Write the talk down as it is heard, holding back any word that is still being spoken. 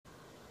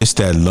It's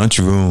that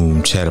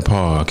lunchroom chatter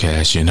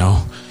podcast, you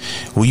know?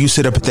 Where you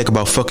sit up and think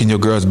about fucking your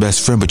girl's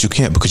best friend, but you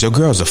can't because your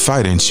girl's a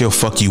fighter and she'll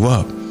fuck you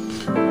up.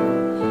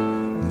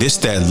 This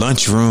that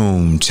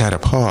lunchroom chatter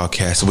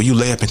podcast where you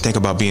lay up and think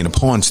about being a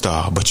porn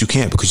star, but you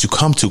can't because you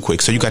come too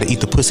quick, so you gotta eat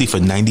the pussy for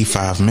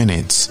 95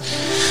 minutes.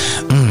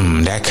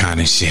 That kind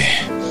of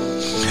shit.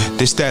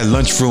 This that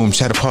lunchroom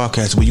chatter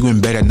podcast where you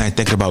in bed at night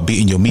thinking about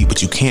beating your meat,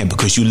 but you can't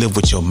because you live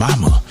with your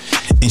mama.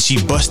 And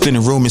she bust in the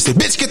room and say,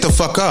 bitch, get the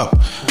fuck up.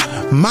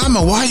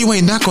 Mama, why you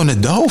ain't knock on the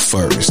door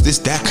first? This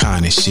that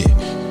kind of shit.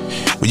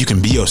 Where you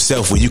can be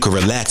yourself, where you can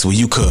relax, where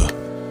you could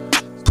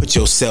put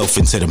yourself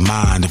into the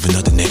mind of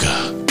another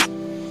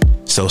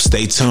nigga. So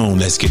stay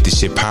tuned. Let's get this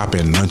shit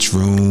popping.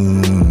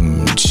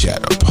 Lunchroom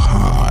chatter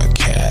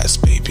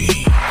podcast,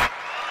 baby.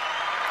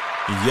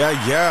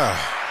 Yeah.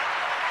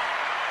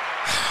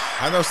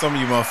 I know some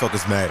of you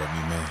motherfuckers mad at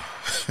me,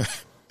 man.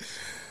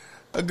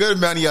 A good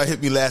amount of y'all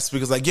hit me last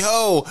week. Was like,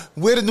 yo,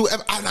 where the new?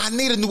 I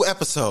need a new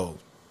episode.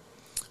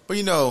 But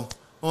you know,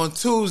 on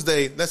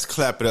Tuesday, let's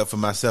clap it up for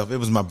myself. It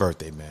was my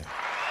birthday, man.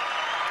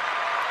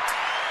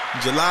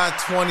 July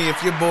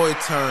 20th, your boy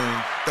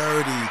turned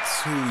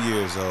 32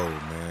 years old,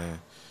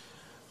 man.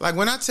 Like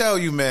when I tell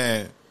you,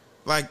 man,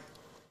 like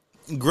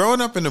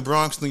growing up in the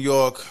Bronx, New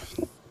York,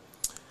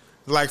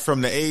 like from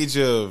the age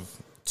of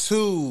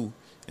 2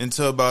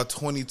 until about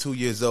 22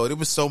 years old, it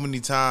was so many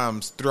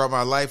times throughout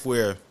my life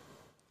where,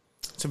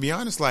 to be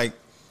honest, like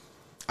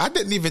I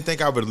didn't even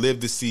think I would live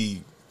to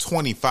see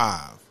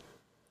 25.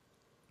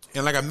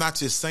 And like I'm not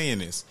just saying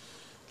this.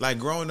 Like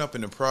growing up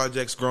in the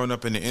projects, growing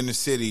up in the inner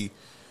city,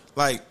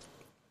 like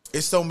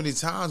it's so many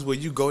times where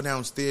you go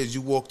downstairs,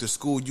 you walk to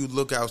school, you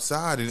look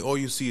outside, and all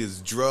you see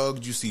is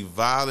drugs, you see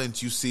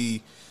violence, you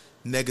see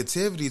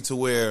negativity, to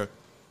where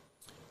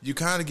you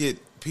kind of get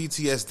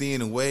PTSD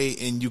in a way,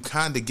 and you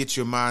kind of get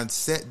your mind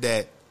set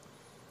that,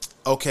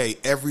 okay,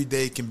 every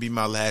day can be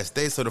my last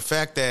day. So the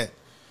fact that,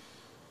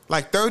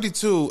 like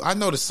 32, I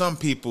know to some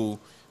people,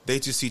 they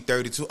just see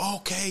 32,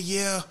 okay,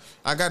 yeah,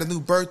 I got a new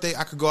birthday,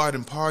 I could go out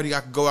and party,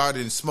 I could go out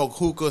and smoke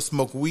hookah,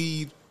 smoke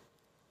weed.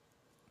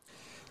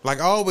 Like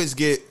I always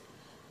get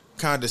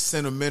kind of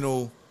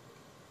sentimental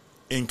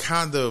and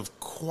kind of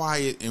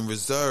quiet and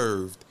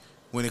reserved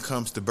when it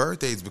comes to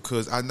birthdays,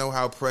 because I know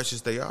how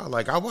precious they are.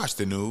 Like I watch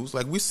the news,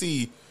 like we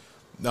see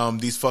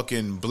these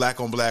fucking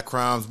black on black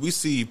crimes. We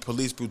see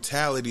police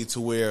brutality to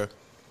where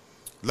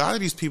a lot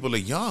of these people are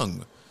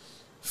young,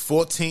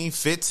 14,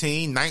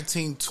 15,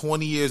 19,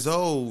 20 years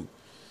old.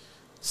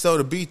 So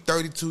to be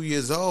 32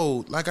 years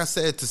old, like I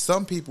said, to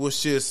some people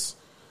it's just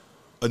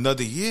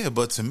another year.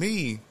 But to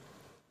me,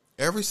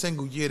 every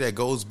single year that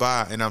goes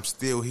by and I'm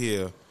still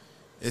here,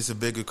 it's a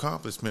big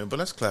accomplishment. But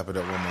let's clap it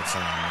up one more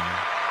time, man.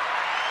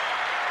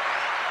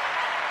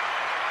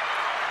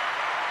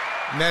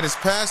 Now, this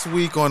past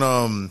week on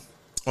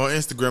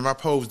Instagram, I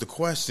posed a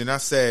question. I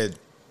said,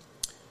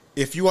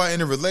 if you are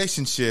in a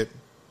relationship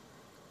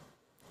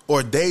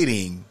or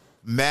dating,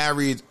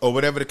 married, or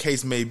whatever the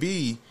case may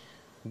be,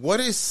 what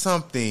is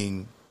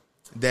something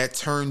that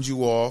turns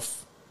you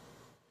off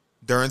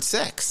during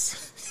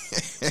sex?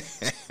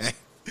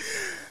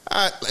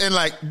 And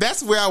like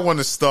that's where I want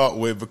to start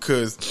with,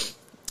 because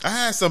I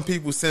had some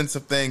people send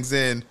some things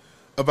in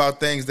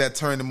about things that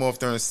turn them off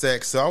during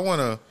sex. So I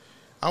wanna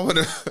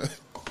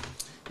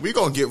we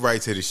gonna get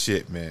right to the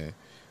shit, man.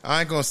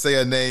 I ain't gonna say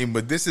her name,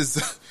 but this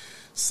is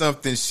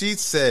something she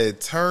said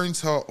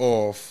turns her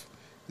off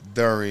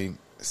during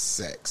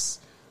sex.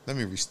 Let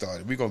me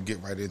restart it. We gonna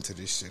get right into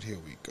this shit. Here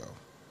we go.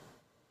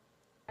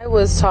 I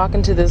was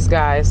talking to this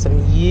guy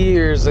some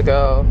years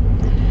ago,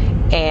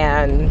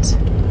 and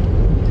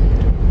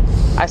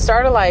I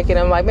started liking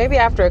him. Like maybe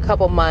after a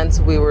couple months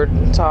we were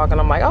talking,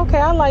 I'm like, okay,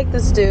 I like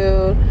this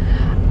dude.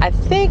 I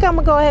think I'm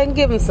gonna go ahead and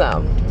give him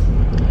some.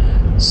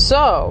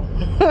 So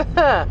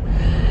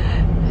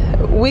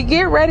we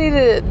get ready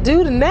to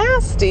do the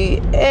nasty,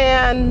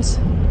 and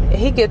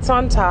he gets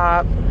on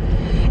top,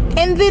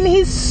 and then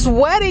he's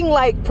sweating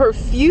like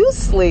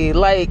profusely,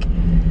 like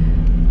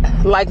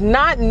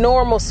not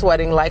normal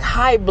sweating, like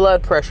high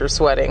blood pressure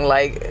sweating.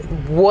 Like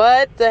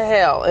what the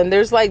hell? And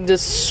there's like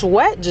this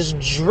sweat just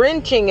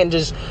drenching and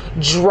just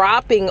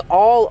dropping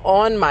all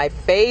on my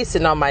face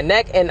and on my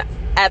neck. And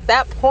at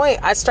that point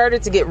I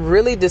started to get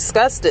really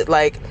disgusted.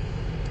 Like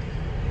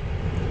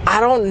I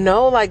don't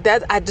know, like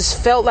that, I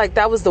just felt like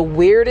that was the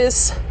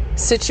weirdest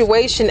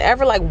situation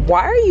ever. Like,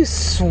 why are you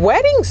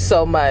sweating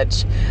so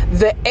much?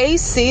 The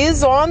AC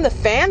is on, the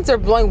fans are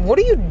blowing. What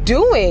are you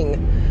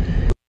doing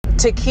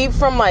to keep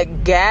from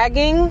like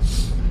gagging?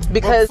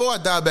 Because before I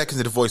dive back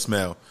into the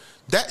voicemail,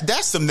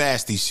 that's some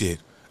nasty shit.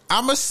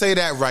 I must say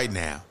that right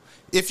now.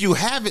 If you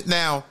have it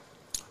now,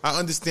 I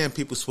understand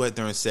people sweat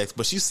during sex,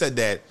 but she said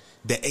that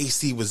the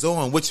AC was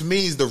on, which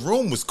means the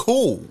room was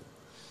cool.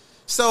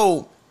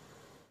 So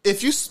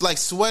if you like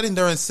sweating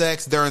during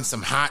sex, during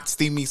some hot,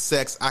 steamy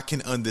sex, I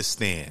can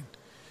understand.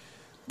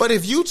 But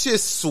if you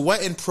just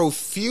sweating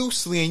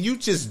profusely and you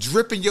just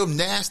dripping your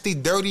nasty,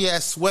 dirty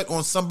ass sweat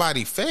on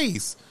somebody's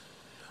face,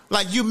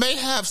 like you may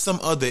have some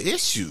other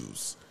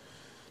issues.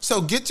 So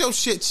get your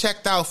shit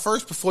checked out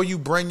first before you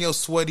bring your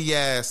sweaty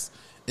ass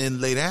and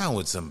lay down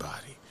with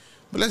somebody.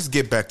 But let's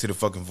get back to the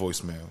fucking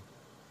voicemail.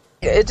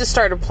 It just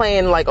started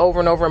playing like over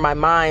and over in my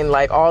mind,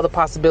 like all the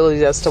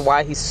possibilities as to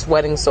why he's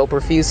sweating so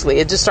profusely.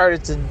 It just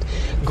started to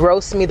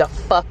gross me the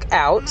fuck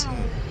out.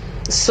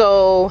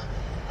 So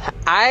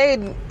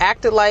I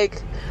acted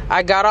like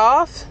I got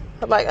off,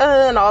 like,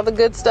 and all the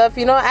good stuff,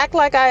 you know, I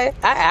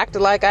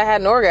acted like I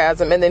had an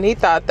orgasm. And then he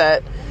thought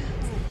that.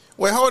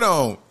 Wait, hold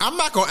on. I'm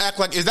not going to act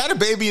like, is that a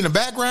baby in the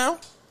background?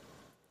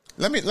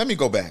 Let me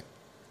go back.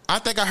 I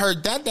think I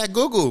heard that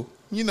Google.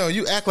 You know,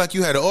 you act like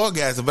you had an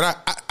orgasm, but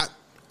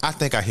I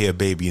think I hear a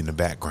baby in the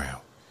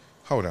background.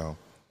 Hold on.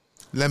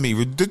 Let me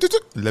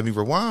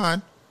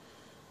rewind.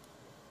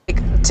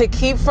 To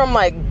keep from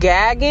like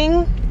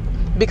gagging,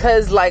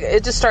 because like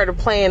it just started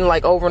playing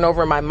like over and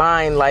over in my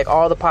mind, like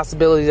all the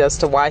possibilities as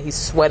to why he's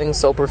sweating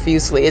so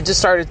profusely. It just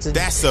started to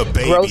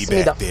gross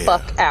me the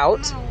fuck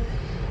out.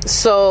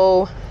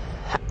 So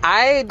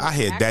I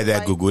hear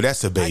that Google.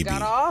 That's a baby. I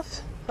got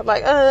off,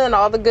 like, and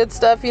all the good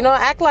stuff, you know, I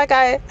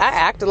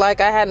acted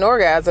like I had an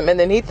orgasm. And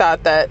then he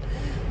thought that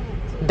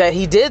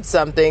he did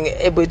something,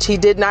 which he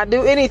did not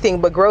do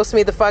anything but gross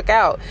me the fuck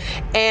out.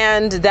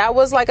 And that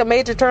was like a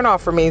major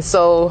turnoff for me.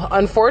 So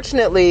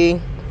unfortunately,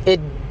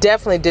 it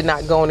definitely did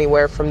not go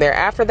anywhere from there.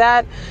 After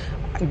that,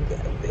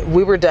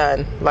 we were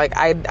done. Like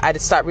I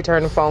stopped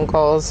returning phone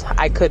calls.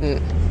 I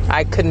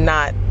could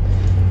not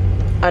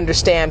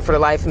understand for the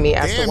life of me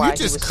as to why you just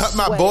he was cut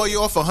sweating. My boy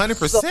off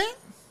 100%.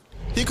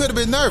 He could have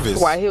been nervous.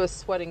 Why he was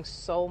sweating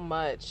so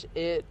much.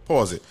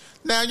 Pause it.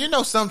 Now, you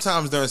know,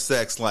 sometimes during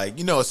sex, like,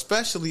 you know,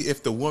 especially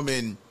if the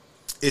woman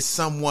is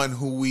someone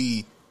who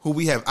we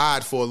have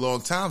eyed for a long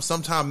time,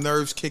 sometimes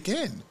nerves kick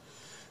in.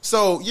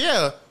 So,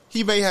 yeah,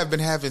 he may have been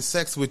having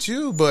sex with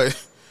you, but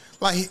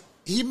like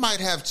he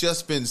might have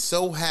just been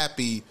so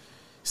happy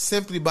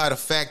simply by the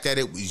fact that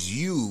it was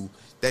you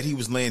that he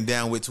was laying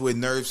down with, to where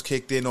nerves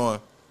kicked in, or,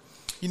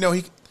 you know,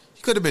 he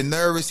could have been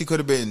nervous. He could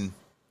have been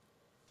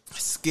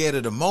scared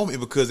of the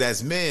moment, because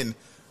as men,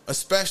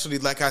 especially,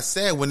 like I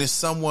said, when it's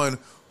someone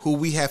who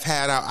we have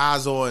had our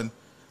eyes on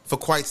for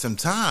quite some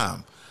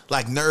time,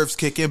 like nerves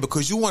kick in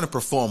because you want to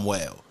perform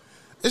well.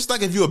 It's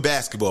like if you're a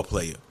basketball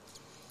player,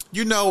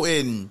 you know,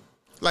 in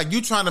like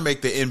you trying to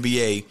make the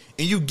NBA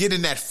and you get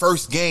in that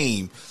first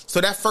game. So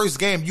that first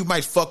game, you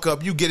might fuck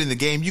up. You get in the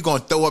game, you're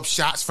going to throw up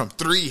shots from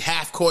 3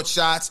 half-court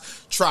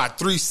shots, try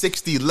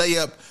 360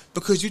 layup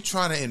because you're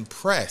trying to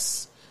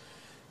impress.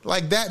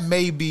 Like that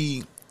may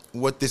be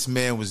what this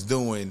man was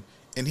doing,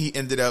 and he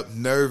ended up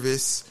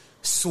nervous,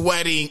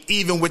 sweating,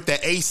 even with the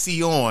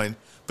AC on.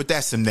 But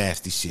that's some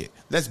nasty shit.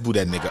 Let's boo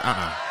that nigga.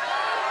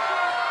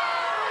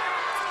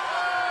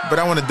 But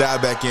I want to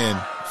dive back in,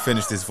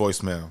 finish this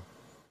voicemail.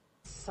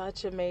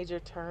 Such a major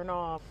turn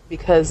off,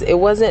 because it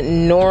wasn't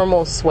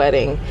normal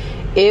sweating.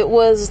 It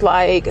was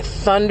like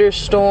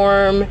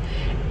thunderstorm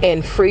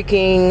and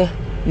freaking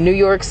New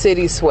York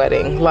City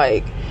sweating.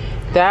 Like,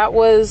 that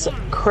was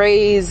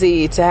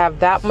crazy to have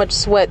that much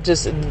sweat,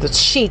 just the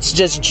sheets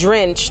just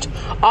drenched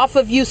off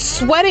of you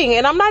sweating.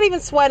 And I'm not even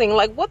sweating.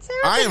 Like, what's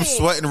happening? I am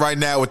sweating right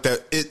now with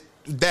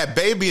that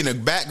baby in the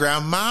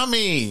background.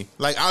 Mommy.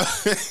 Like, I'm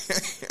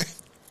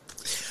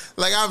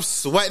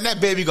sweating.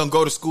 That baby gonna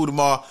go to school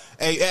tomorrow.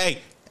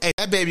 Hey,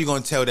 that baby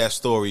gonna tell that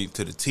story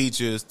to the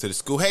teachers, to the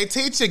school. Hey,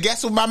 teacher,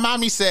 guess what my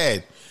mommy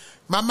said?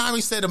 My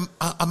mommy said a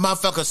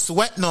motherfucker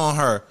sweating on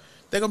her.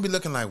 They're gonna be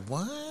looking like,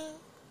 what?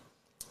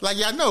 Like,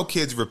 y'all know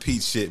kids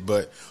repeat shit,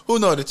 but who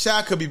knows? The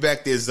child could be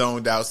back there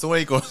zoned out, so we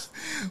ain't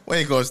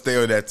gonna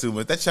stay on that too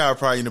much. That child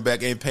probably in the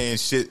back ain't paying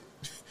shit,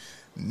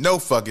 no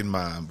fucking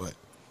mind. But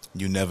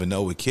you never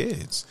know with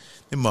kids.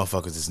 Them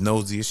motherfuckers is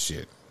nosy as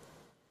shit.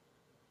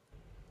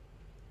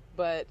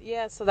 But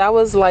yeah, so that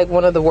was like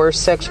one of the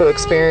worst sexual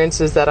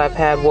experiences that I've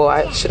had.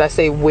 Well, should I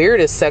say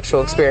weirdest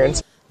sexual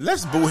experience?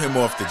 Let's boo him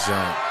off the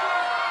jump.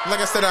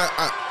 Like I said,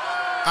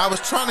 I was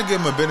trying to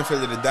give him a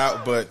benefit of the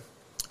doubt, but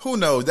who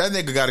knows? That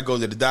nigga got to go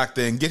to the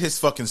doctor and get his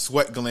fucking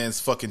sweat glands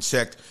fucking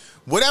checked.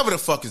 Whatever the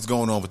fuck is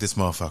going on with this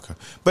motherfucker.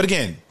 But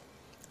again,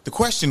 the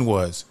question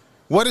was,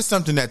 what is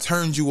something that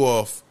turns you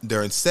off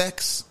during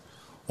sex,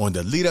 on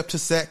the lead up to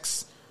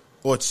sex,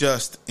 or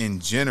just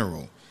in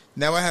general?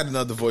 Now, I had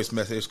another voice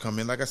message come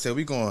in. Like I said,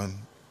 we going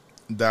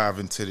to dive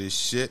into this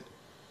shit.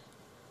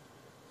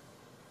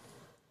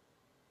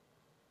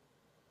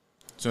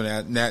 So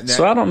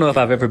So I don't know if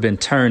I've ever been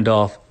turned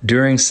off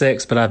during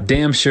sex, but I've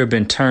damn sure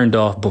been turned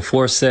off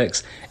before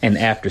sex and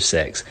after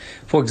sex.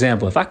 For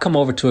example, if I come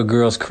over to a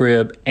girl's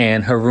crib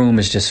and her room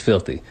is just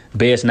filthy,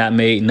 bed's not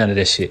made, none of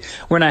this shit,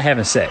 we're not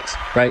having sex,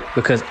 right?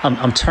 Because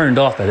I'm turned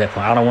off at that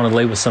point. I don't want to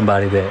lay with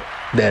somebody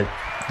that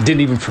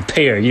didn't even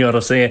prepare. You know what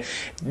I'm saying?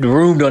 The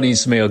room don't even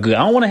smell good.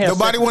 I don't want to have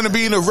nobody want to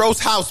be in a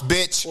roast house,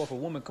 bitch. Or if a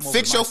woman come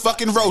fix your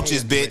fucking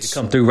roaches, bitch.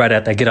 Come through right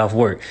after I get off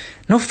work.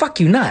 No, fuck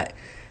you not.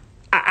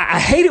 I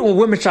hate it when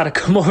women try to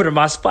come over to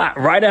my spot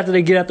right after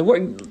they get out to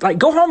work. Like,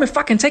 go home and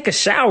fucking take a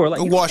shower.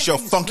 Like, wash your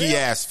funky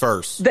ass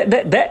first.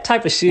 That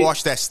type of shit.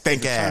 Wash that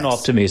stink ass. Turn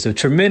off to me. It's a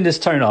tremendous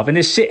turn off. And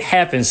this shit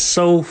happens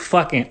so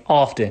fucking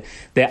often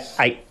that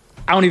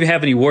I don't even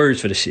have any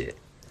words for the shit.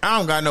 I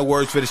don't got no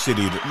words for the shit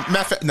either. Matter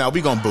of fact, no,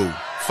 we gonna boo.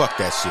 Fuck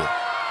that shit.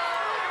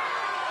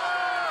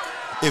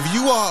 If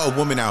you are a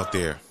woman out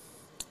there,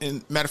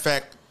 and matter of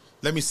fact,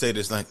 let me say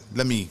this, like,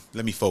 let me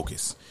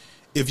focus.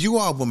 If you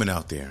are a woman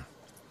out there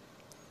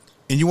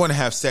and you want to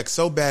have sex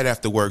so bad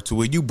after work to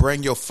where you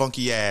bring your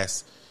funky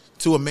ass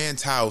to a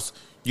man's house,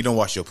 you don't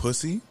wash your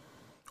pussy,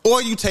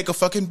 or you take a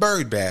fucking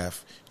bird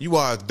bath, you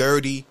are a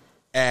dirty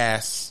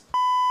ass.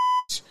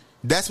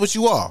 That's what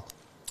you are.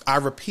 I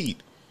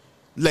repeat,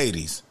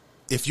 ladies,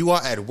 if you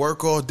are at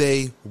work all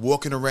day,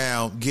 walking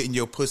around, getting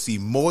your pussy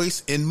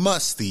moist and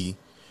musty,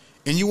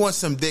 and you want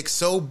some dick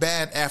so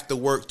bad after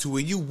work to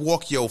where you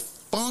walk your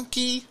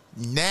funky,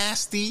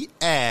 nasty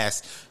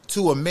ass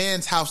to a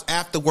man's house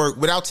after work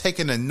without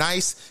taking a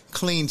nice,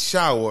 clean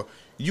shower,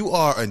 you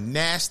are a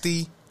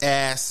nasty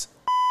ass.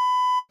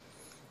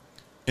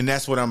 And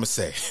that's what I'm gonna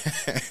say.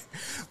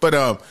 But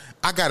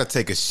I gotta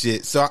take a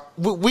shit, so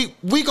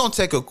we gonna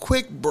take a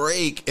quick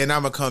break, and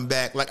I'm gonna come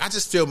back. Like, I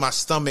just feel my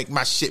stomach,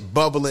 my shit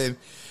bubbling,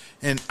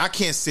 and I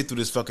can't sit through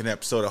this fucking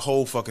episode a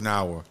whole fucking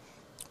hour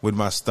with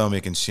my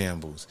stomach in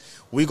shambles.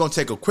 We gonna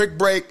take a quick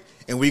break,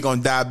 and we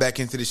gonna dive back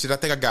into this shit. I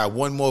think I got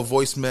one more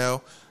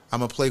voicemail I'm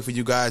gonna play for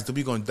you guys. Then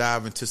we gonna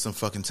dive into some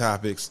fucking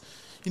topics.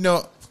 You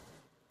know,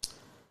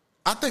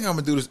 I think I'm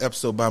gonna do this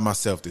episode by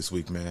myself this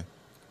week, man.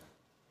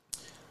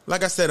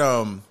 Like I said,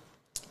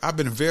 I've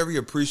been very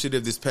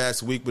appreciative this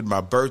past week with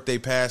my birthday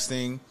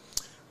passing,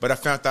 but I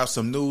found out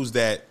some news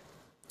that,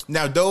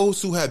 now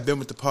those who have been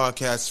with the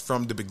podcast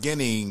from the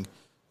beginning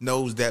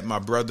knows that my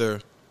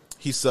brother,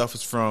 he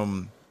suffers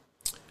from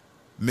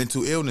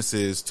mental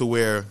illnesses to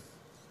where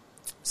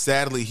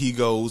sadly he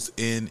goes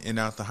in and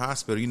out the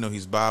hospital. You know,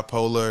 he's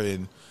bipolar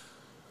and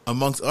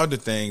amongst other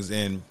things.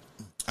 And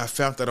I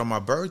found out on my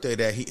birthday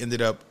that he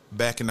ended up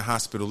back in the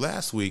hospital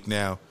last week.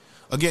 Now,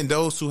 again,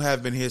 those who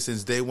have been here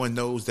since day one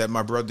knows that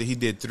my brother, he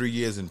did 3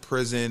 years in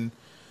prison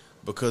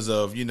because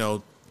of, you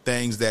know,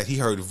 things that he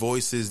heard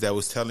voices that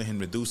was telling him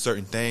to do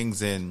certain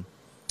things. And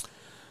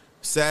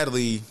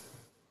sadly,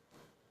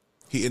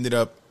 he ended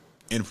up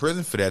in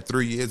prison for that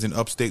 3 years in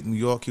upstate New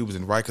York. He was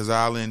in Rikers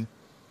Island.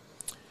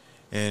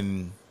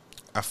 And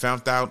I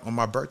found out on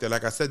my birthday,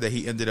 like I said, that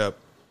he ended up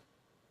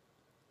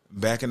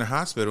back in the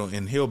hospital.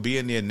 And he'll be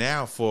in there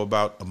now for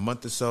about a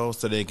month or so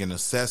they can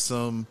assess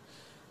him,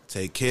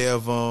 take care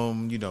of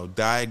them, you know,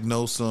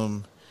 diagnose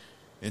them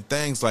and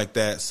things like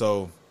that.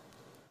 So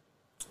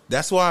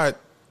that's why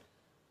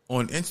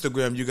on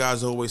Instagram, you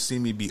guys always see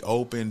me be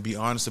open, be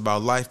honest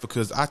about life,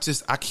 because I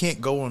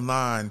can't go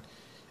online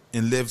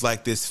and live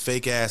like this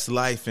fake ass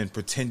life and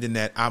pretending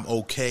that I'm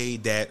okay,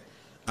 that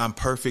I'm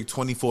perfect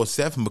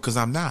 24/7, because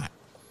I'm not.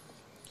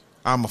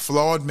 I'm a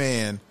flawed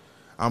man.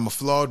 I'm a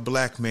flawed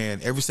black man.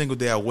 Every single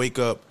day I wake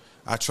up,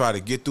 I try to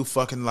get through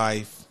fucking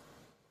life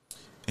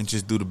and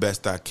just do the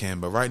best I can.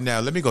 But right now,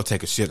 let me go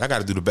take a shit. I got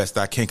to do the best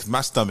I can because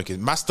my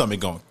stomach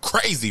going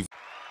crazy.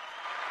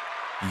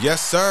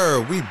 Yes,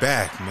 sir. We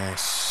back, man.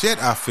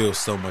 Shit, I feel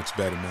so much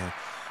better, man.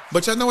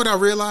 But y'all know what I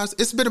realized?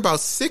 It's been about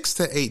 6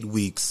 to 8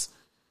 weeks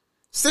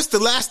since the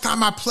last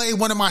time I played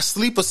one of my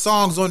sleeper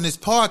songs on this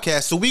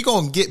podcast. So we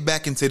going to get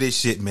back into this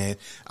shit, man.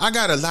 I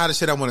got a lot of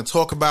shit I want to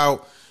talk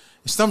about.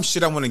 Some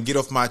shit I want to get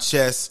off my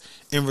chest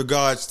in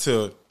regards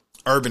to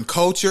urban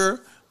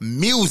culture,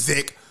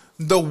 music,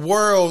 the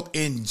world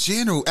in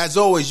general. As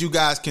always, you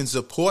guys can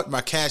support.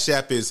 My Cash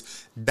App is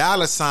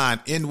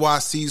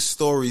 $NYC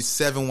Stories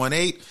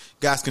 718.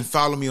 Guys can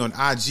follow me on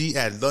IG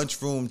at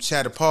Lunchroom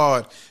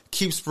Chatterpod.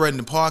 Keep spreading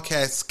the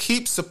podcast.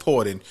 Keep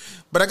supporting.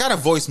 But I got a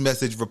voice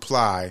message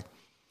reply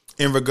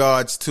in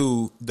regards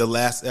to the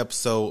last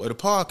episode of the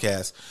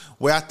podcast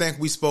where I think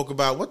we spoke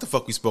about, what the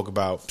fuck we spoke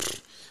about?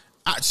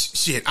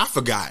 I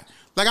forgot.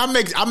 Like,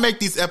 I make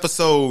these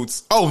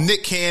episodes,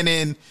 Nick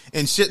Cannon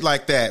and shit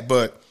like that,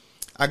 but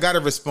I got a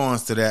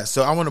response to that.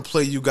 So I want to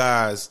play you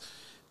guys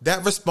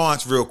that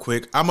response real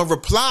quick. I'm going to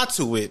reply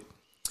to it,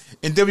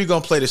 and then we're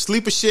going to play the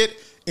sleeper shit,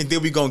 and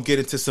then we're going to get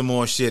into some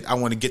more shit I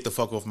want to get the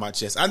fuck off my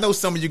chest. I know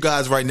some of you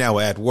guys right now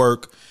are at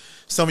work.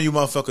 Some of you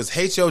motherfuckers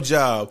hate your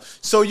job.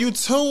 So you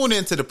tune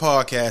into the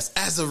podcast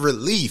as a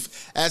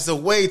relief, as a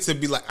way to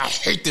be like, I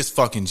hate this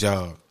fucking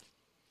job.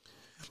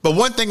 But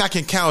one thing I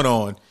can count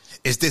on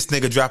is this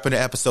nigga dropping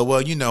the episode.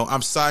 Well, you know,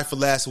 I'm sorry for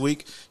last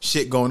week.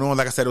 Shit going on.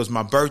 Like I said, it was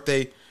my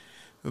birthday.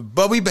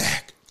 But we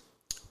back.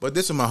 But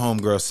this is what my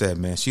homegirl said,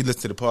 man. She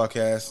listened to the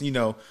podcast. You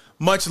know,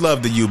 much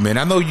love to you, man.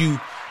 I know you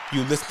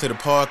listen to the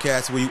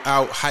podcast where you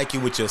out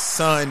hiking with your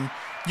son.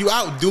 You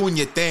out doing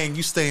your thing.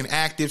 You staying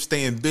active,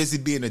 staying busy,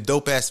 being a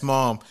dope-ass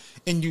mom.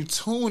 And you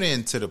tune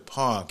into the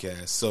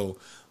podcast. So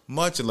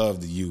much love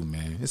to you,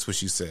 man. That's what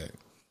she said.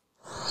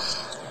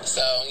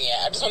 So,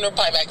 yeah, I just want to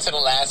reply back to the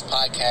last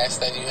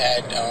podcast that you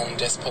had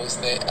just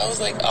posted. I was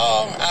like,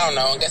 I don't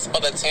know. I guess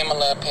about the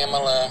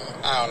Pamela,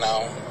 I don't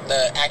know.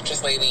 The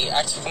actress lady,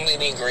 I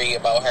completely agree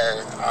about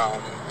her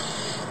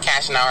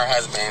cashing out her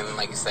husband.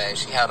 Like you said,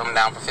 she held him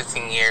down for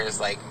 15 years.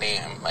 Like,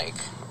 damn, like,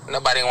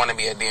 nobody want to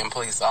be a damn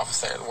police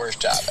officer. The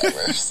worst job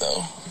ever.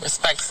 So,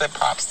 respects and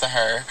props to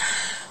her.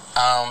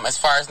 As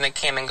far as Nick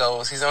Cannon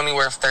goes, he's only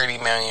worth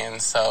 $30 million,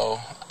 so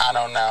I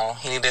don't know.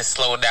 He need to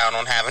slow down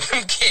on having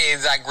them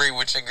kids. I agree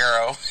with your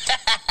girl.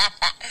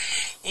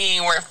 He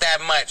ain't worth that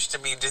much to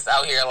be just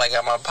out here like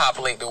I'm gonna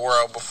populate the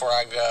world before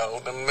I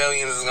go. The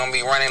millions is gonna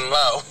be running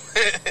low.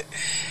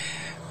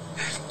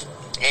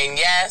 And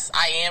yes,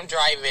 I am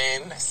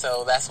driving,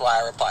 so that's why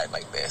I replied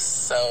like this.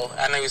 So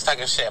I know you was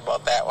talking shit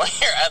about that on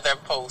your other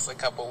post a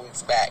couple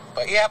weeks back.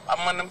 But yep,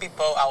 I'm one of them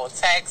people. I will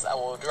text, I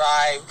will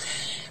drive,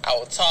 I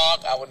will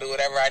talk, I will do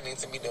whatever I need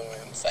to be doing.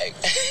 It's like,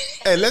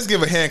 hey, let's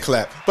give a hand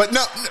clap. But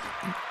no,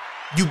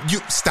 you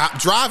stop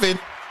driving.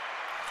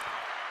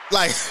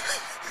 Like,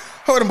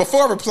 hold on,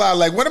 before I reply,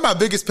 like, one of my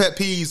biggest pet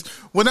peeves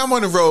when I'm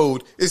on the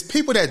road is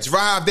people that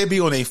drive, they be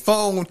on their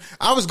phone.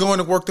 I was going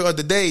to work the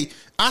other day.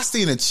 I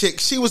seen a chick.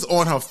 She was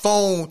on her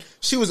phone.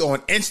 She was on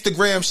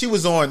Instagram. She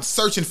was on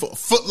searching for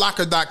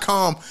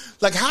footlocker.com.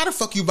 Like, how the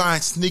fuck you buying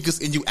sneakers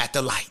and you at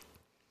the light?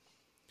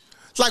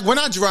 Like, when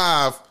I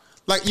drive,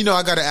 like, you know,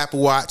 I got an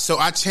Apple Watch, so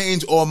I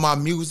change all my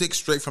music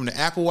straight from the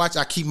Apple Watch.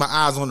 I keep my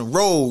eyes on the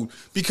road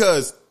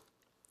because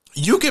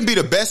you can be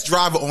the best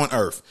driver on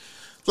earth.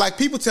 Like,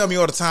 people tell me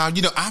all the time,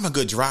 you know, I'm a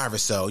good driver,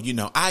 so, you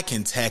know, I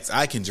can text,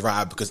 I can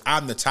drive because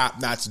I'm the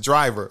top-notch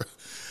driver.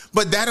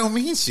 But that don't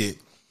mean shit.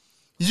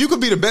 You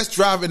could be the best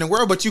driver in the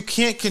world, but you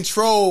can't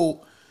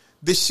control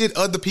the shit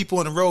other people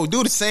on the road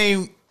do. The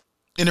same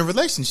in a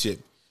relationship.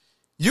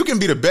 You can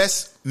be the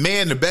best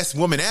man, the best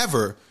woman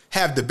ever,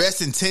 have the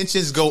best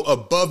intentions, go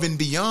above and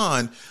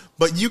beyond,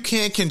 but you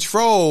can't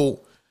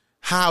control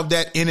how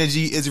that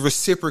energy is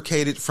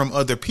reciprocated from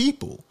other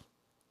people.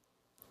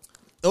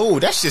 Oh,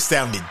 that shit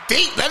sounded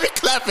deep. Let me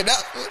clap it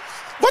up.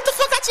 What the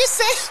fuck I just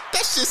said?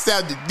 That shit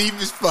sounded deep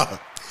as fuck.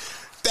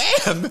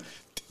 Damn.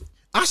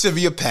 I should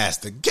be a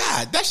pastor.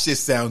 God, that shit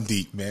sound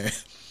deep, man.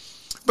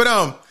 But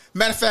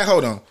matter of fact,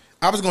 hold on.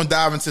 I was gonna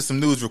dive into some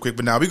news real quick,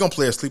 but now we're gonna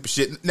play a sleeper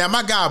shit. Now,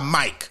 my guy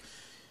Mike,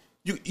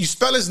 you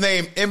spell his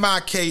name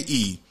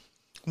M-I-K-E.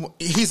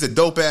 He's a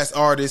dope ass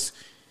artist.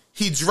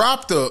 He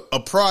dropped a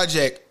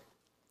project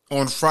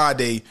on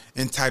Friday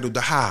entitled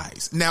The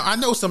Highs. Now, I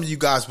know some of you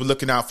guys were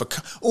looking out for,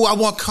 I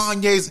want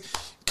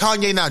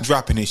Kanye not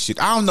dropping this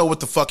shit. I don't know what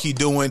the fuck he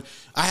doing.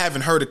 I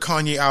haven't heard a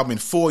Kanye album in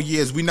 4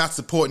 years. We not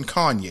supporting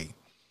Kanye.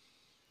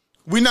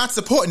 We not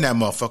supporting that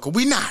motherfucker.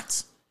 We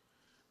not.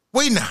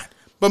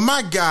 But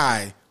my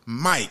guy,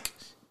 Mike,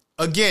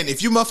 again,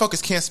 if you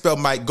motherfuckers can't spell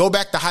Mike, go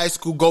back to high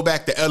school, go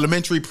back to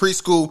elementary,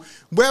 preschool,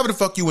 wherever the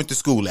fuck you went to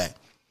school at.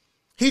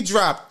 He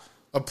dropped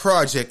a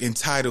project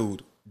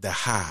entitled The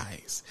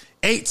Highs.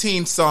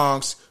 18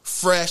 songs,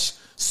 fresh,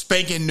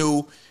 spanking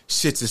new,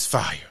 shits is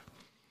fire.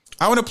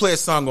 I want to play a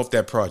song off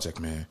that project,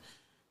 man.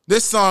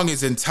 This song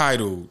is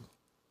entitled,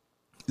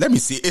 let me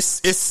see,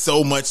 it's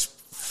so much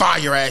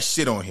fire ass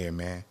shit on here,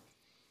 man.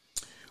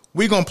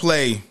 We're going to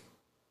play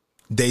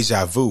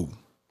Deja Vu.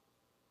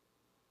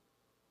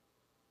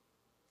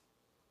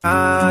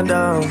 I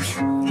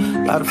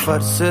don't lot for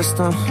the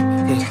system.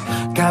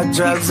 Yeah. Got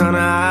drugs on the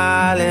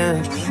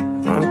island.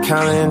 I'm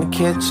counting in the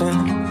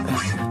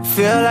kitchen.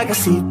 Feel like I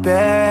see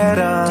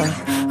better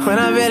when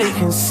I really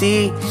can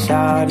see,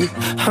 shawty.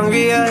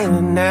 Hungrier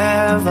than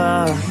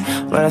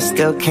ever, but I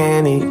still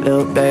can't eat.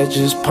 Little bitch,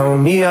 just pull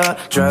me up.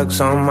 Drugs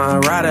on my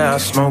rider, I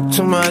smoke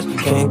too much,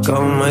 can't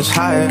go much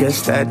higher.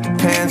 Guess that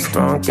depends,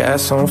 throwing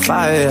gas on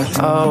fire.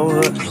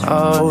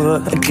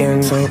 Over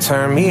again, so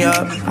turn me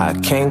up. I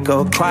can't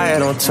go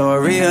quiet on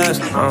Torias.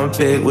 I'm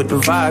big with the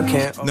vibe,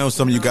 can't. Know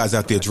some of you guys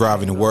out there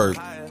driving to work.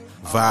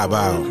 Vibe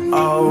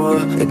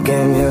out.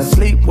 Again, yeah.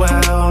 Sleep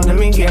well, let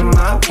me get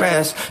my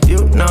rest. You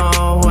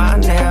know I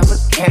never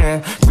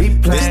can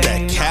replay. This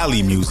that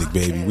Cali music,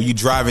 baby. When you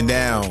driving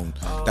down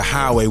the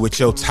highway with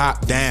your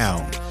top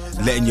down,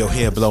 letting your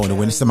hair blow in the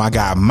wind. This is my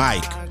guy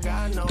Mike.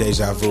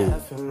 Deja Vu.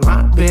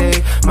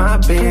 My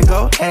big,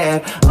 go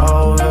ahead.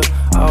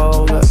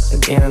 Over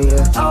again,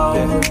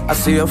 yeah. I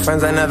see your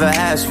friends, I never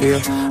asked for you,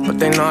 but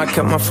they know I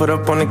kept my foot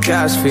up on the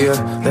gas for you.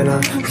 Then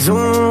I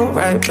zoom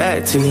right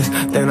back to you.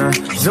 Then I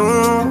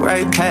zoom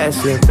right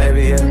past you,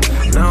 baby,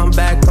 yeah. Now I'm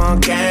back on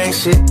gang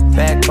shit.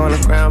 Back on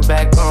the ground,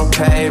 back on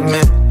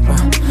pavement.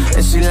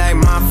 And she like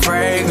my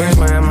fragrance.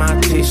 Wearing my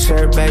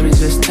t-shirt, baby,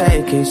 just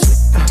take it.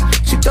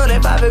 She throw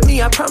that vibe at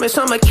me, I promise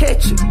I'ma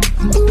catch it.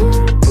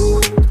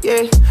 Ooh,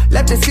 yeah.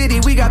 Left the city,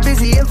 we got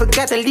busy and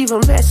forgot to leave a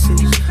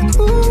message.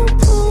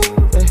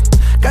 Yeah.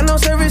 Got no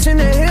service in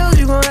the hills,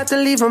 you gon' have to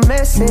leave a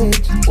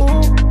message.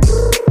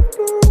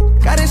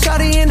 Got a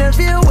shawty in the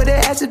Ville with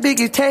an ass as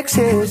big as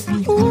Texas.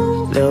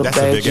 Little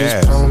bitch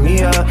just pull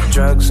me up.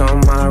 Drugs on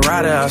my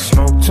rider, I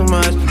smoke too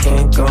much,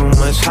 can't go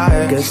much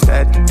higher. Guess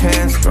that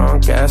depends, throwing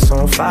gas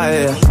on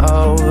fire.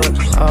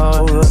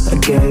 Over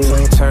again,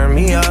 don't turn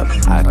me up.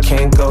 I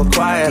can't go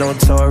quiet,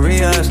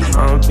 notorious.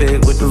 I'm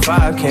big with the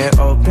vibe, can't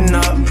open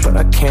up, but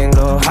I can't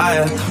go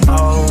higher.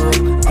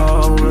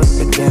 Over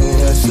again,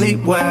 yeah,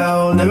 sleep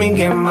well, let me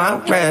get my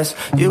rest.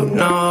 You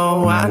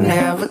know I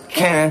never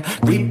can,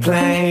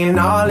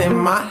 replaying all in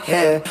my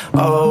head.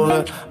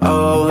 Over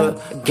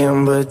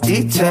again, but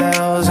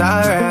details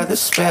I'd rather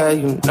spare.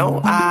 You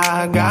know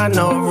I got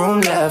no room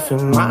left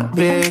in my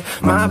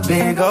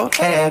big old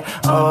head.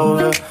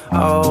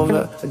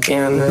 Over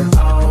again.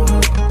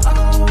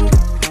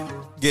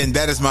 Again,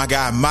 that is my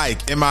guy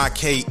Mike,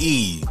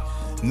 M-I-K-E.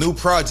 New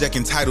project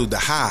entitled The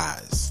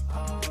Highs.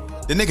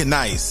 The nigga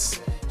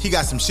nice. He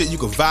got some shit you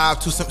could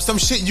vibe to, some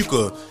shit you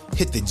could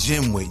hit the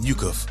gym with, you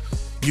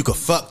could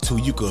fuck to,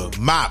 you could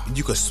mop,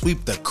 you could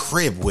sweep the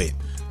crib with.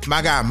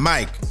 My guy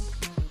Mike,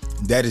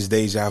 that is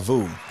deja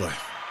vu. But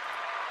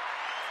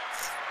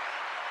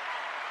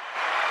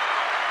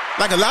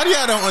like a lot of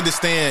y'all don't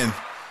understand,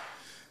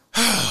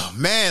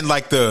 man,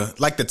 like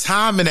the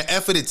time and the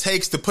effort it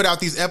takes to put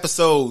out these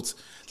episodes.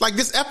 Like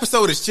this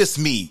episode is just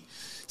me.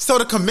 So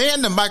to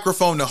command the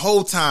microphone the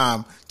whole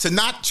time, to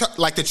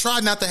try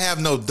not to have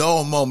no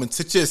dull moments,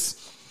 to just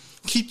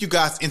keep you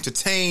guys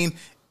entertained,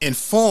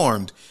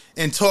 informed,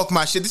 and talk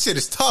my shit. This shit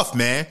is tough,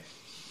 man.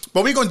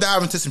 But we're gonna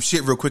dive into some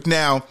shit real quick.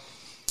 Now,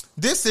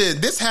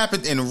 this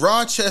happened in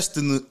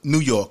Rochester,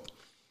 New York.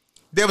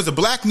 There was a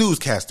black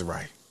newscaster,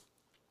 right?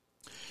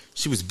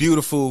 She was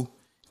beautiful,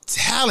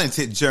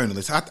 talented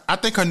journalist. I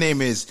think her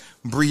name is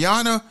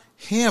Brianna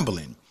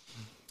Hamblin.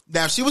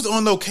 Now, she was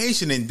on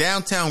location in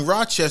downtown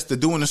Rochester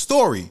doing a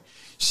story.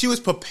 She was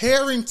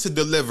preparing to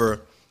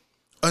deliver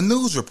a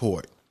news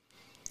report.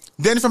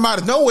 Then from out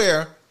of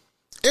nowhere,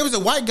 it was a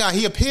white guy.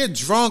 He appeared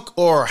drunk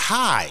or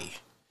high.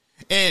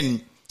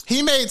 And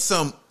he made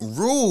some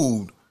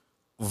rude,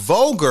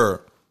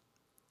 vulgar,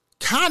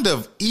 kind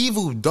of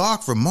evil,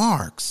 dark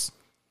remarks.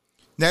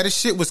 Now, this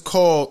shit was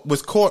caught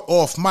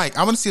off mic.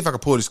 I want to see if I can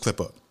pull this clip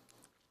up.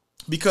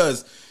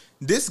 Because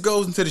this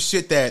goes into the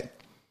shit that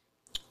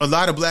a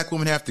lot of black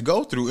women have to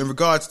go through in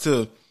regards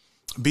to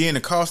being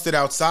accosted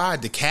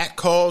outside, the cat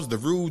calls, the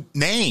rude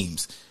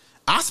names.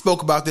 I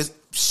spoke about this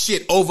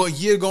shit over a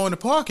year ago in the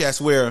podcast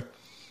where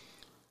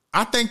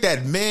I think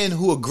that men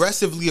who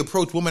aggressively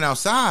approach women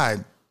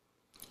outside,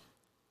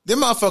 them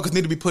motherfuckers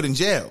need to be put in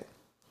jail.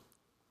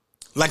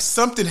 Like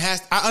something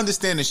I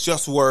understand it's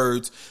just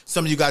words.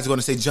 Some of you guys are going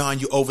to say, John,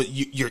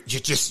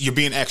 you're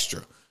being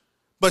extra.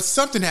 But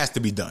something has to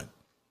be done.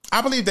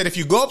 I believe that if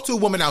you go up to a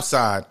woman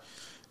outside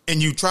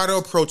and you try to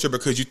approach her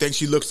because you think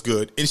she looks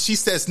good, and she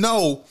says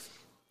no,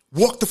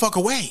 walk the fuck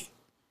away.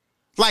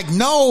 Like,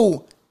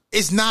 no,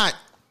 it's not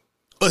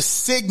a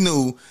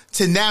signal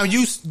to now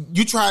you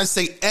try and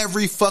say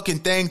every fucking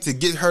thing to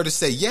get her to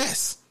say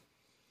yes.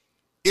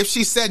 If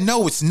she said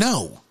no, it's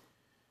no.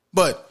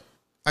 But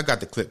I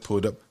got the clip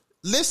pulled up.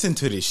 Listen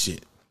to this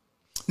shit.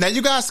 Now,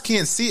 you guys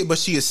can't see it, but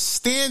she is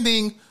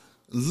standing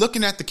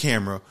looking at the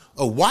camera.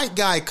 A white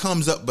guy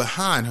comes up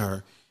behind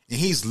her, and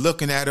he's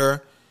looking at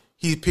her.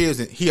 He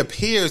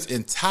appears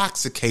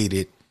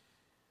intoxicated.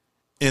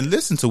 And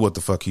listen to what the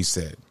fuck he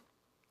said.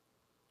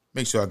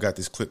 Make sure I got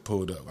this clip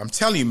pulled up. I'm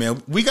telling you,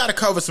 man, we got to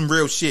cover some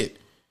real shit.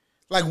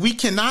 Like, we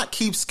cannot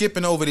keep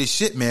skipping over this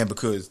shit, man,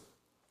 because,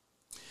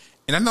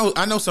 and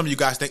I know some of you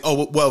guys think,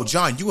 oh, well,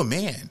 John, you a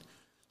man.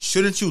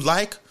 Shouldn't you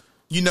like,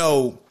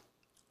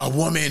 a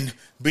woman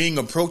being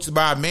approached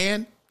by a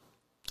man?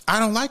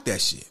 I don't like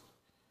that shit.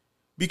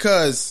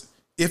 Because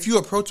if you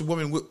approach a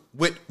woman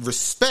with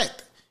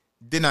respect,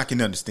 then I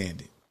can understand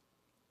it.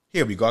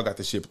 Here we go. I got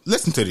this shit.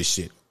 Listen to this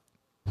shit.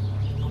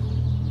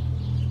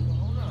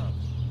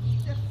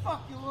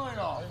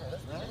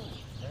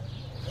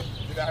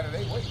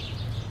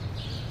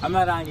 I'm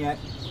not on yet.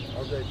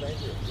 Okay,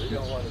 thank you. We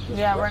don't want to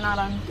Yeah, we're not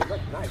on.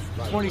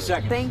 Nice. 20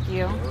 seconds. Thank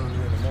you.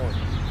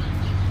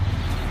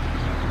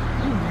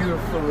 You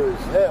beautiful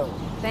as hell.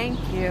 Thank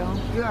you.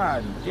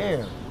 God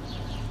damn.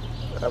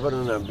 I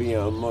better not be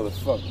on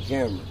motherfucking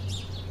camera.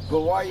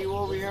 But why you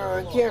over here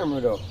on camera,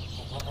 though?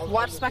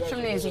 Watch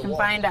Spectrum News. You can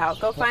find out.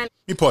 Go find. Let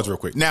me pause real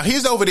quick. Now,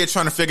 he's over there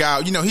trying to figure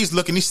out, he's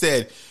looking. He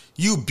said,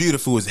 you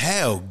beautiful as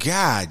hell.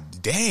 God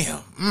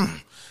damn.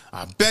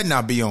 I better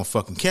not be on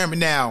fucking camera.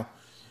 Now,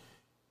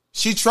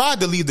 she tried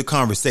to leave the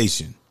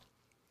conversation.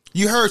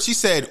 You heard she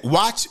said,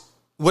 watch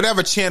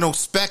whatever channel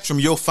Spectrum,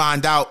 you'll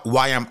find out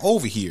why I'm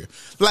over here.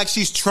 Like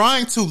she's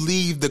trying to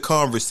leave the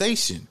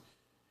conversation.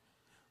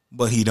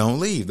 But he don't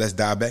leave. Let's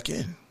dive back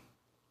in.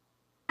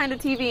 Find a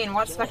TV and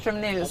watch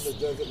Spectrum News.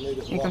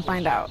 You can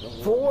find out.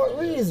 For what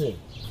reason?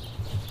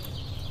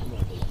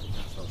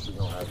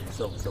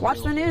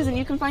 Watch the news and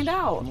you can find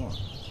out. We're going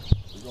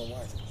to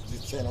watch it. Is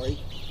this channel 8?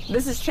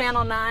 This is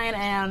channel 9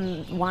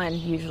 and 1,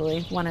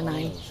 usually. 1 and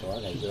 9. So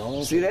I gotta get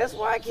on. See, that's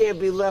why I can't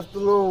be left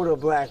alone with a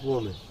black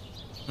woman.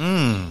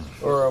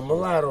 Or a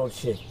mulatto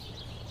chick.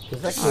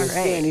 Because I can't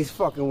stand these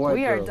fucking white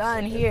We girls. are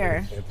done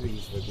here. And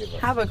please forgive us.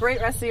 Have a great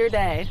rest of your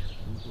day.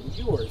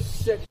 You are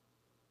sexy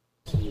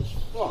as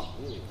fuck.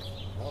 I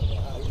don't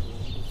know how you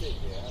can take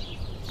that.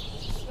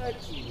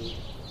 Sexy.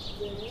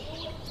 I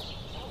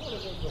want to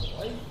make a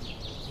wife.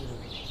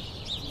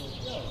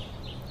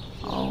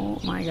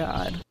 my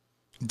God.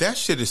 That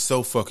shit is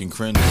so fucking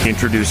cringe.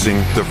 Introducing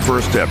the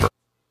first ever.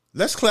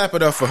 Let's clap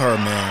it up for her,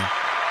 man.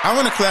 I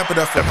want to clap it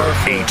up for her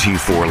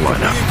AT4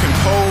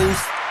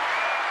 lineup.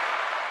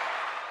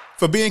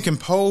 For being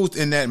composed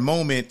in that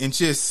moment and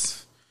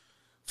just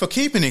for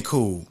keeping it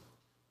cool.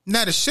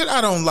 Now, the shit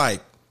I don't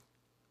like.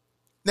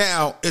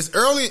 Now, it's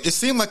early. It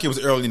seemed like it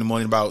was early in the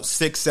morning, about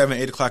 6, 7,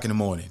 8 o'clock in the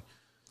morning.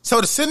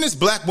 So to send this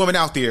black woman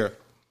out there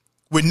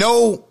with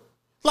no,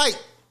 like,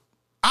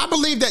 I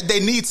believe that they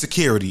need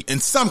security in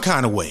some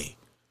kind of way.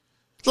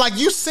 Like,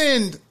 you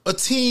send a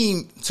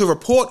team to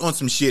report on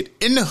some shit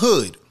in the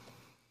hood.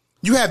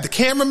 You have the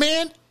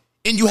cameraman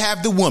and you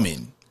have the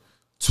woman.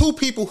 Two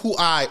people who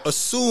I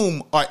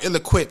assume are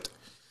ill-equipped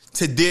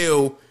to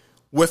deal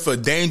with a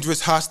dangerous,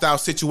 hostile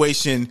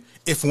situation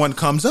if one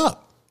comes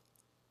up.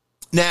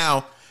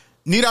 Now,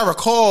 need I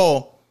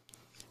recall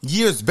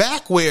years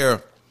back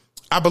where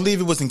I believe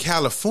it was in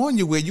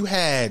California where you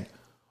had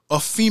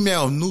a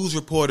female news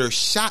reporter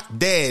shot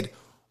dead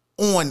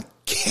on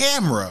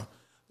camera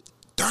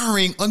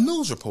during a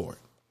news report.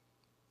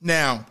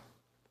 Now,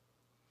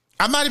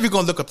 I'm not even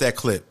going to look up that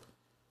clip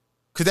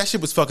because that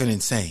shit was fucking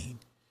insane.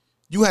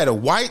 You had a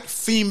white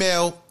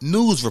female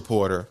news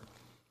reporter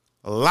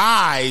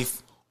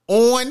live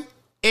on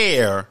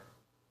air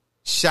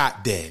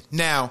shot dead.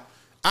 Now,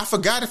 I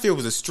forgot if it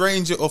was a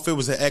stranger or if it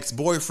was an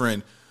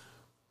ex-boyfriend.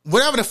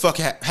 Whatever the fuck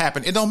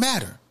happened, it don't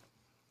matter.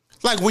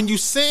 Like, when you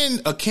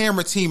send a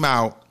camera team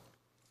out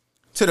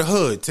to the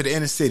hood, to the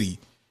inner city,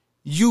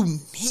 you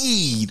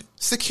need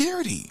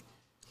security.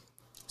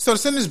 So to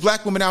send this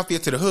black woman out there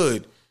to the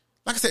hood,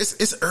 like I said,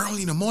 it's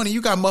early in the morning.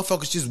 You got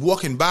motherfuckers just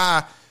walking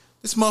by.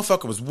 This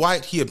motherfucker was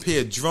white. He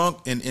appeared drunk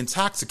and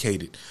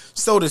intoxicated.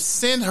 So to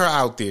send her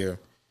out there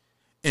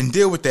and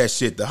deal with that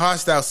shit, the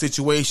hostile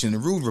situation, the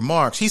rude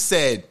remarks, he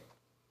said,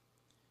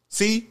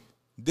 see,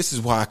 this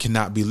is why I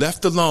cannot be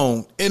left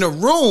alone in a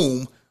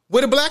room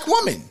with a black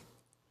woman.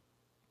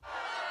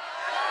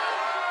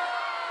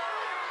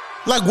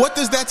 Like, what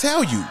does that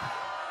tell you?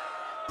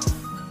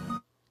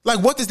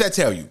 Like, what does that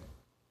tell you?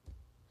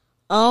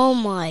 Oh,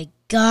 my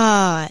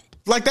God.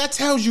 Like, that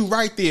tells you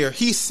right there,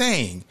 he's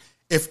saying,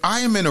 if I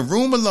am in a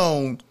room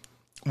alone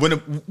with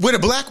a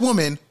black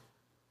woman,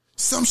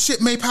 some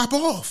shit may pop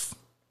off.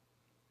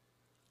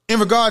 In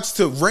regards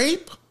to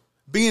rape,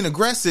 being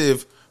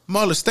aggressive,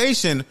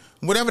 molestation,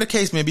 whatever the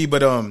case may be,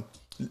 but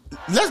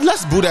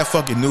let's boo that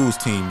fucking news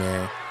team,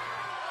 man.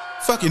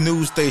 Fucking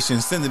news station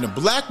sending a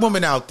black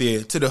woman out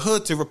there to the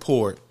hood to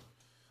report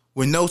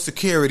with no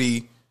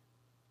security,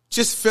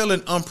 just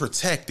feeling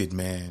unprotected,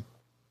 man.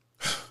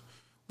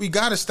 We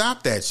gotta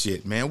stop that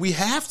shit, man. We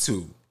have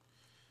to.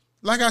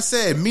 Like I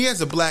said, me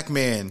as a black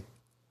man,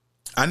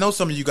 I know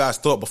some of you guys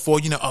thought before,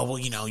 you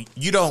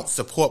don't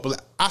support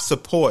black. I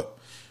support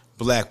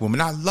black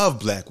women. I love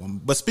black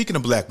women. But speaking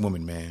of black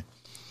women, man,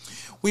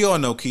 we all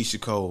know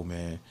Keisha Cole,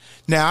 man.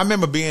 Now, I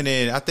remember being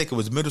in, I think it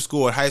was middle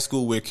school or high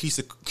school, where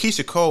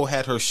Keisha Cole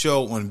had her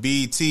show on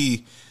BET.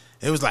 It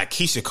was like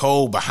Keisha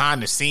Cole,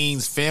 behind the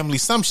scenes, family,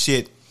 some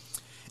shit.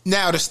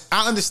 Now,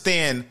 I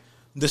understand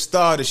the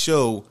star of the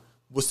show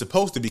was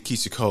supposed to be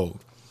Keisha Cole.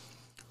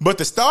 But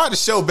the star of the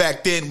show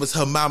back then was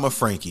her mama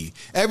Frankie.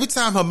 Every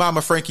time her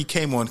mama Frankie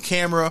came on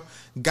camera,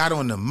 got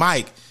on the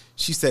mic,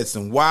 she said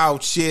some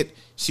wild shit.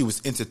 She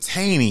was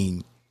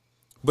entertaining.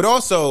 But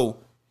also,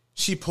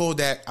 she pulled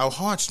at our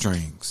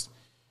heartstrings.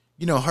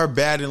 You know, her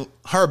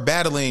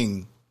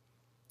battling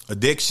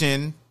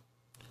addiction,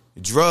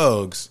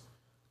 drugs,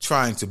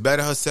 trying to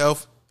better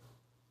herself,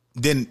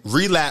 then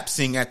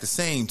relapsing at the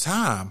same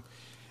time.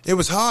 It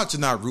was hard to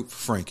not root for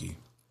Frankie,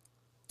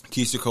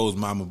 Keisha Cole's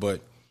mama,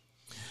 but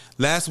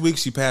last week,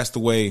 she passed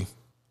away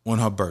on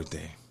her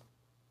birthday.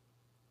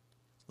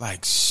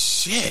 Like,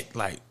 shit.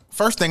 Like,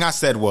 first thing I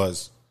said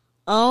was,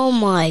 oh,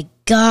 my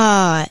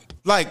God.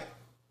 Like,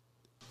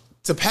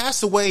 to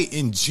pass away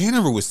in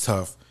general is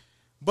tough,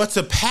 but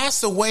to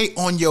pass away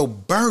on your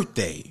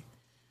birthday.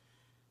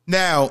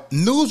 Now,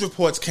 news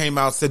reports came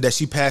out, said that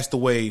she passed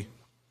away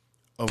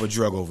of a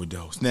drug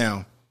overdose.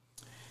 Now,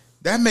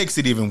 that makes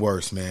it even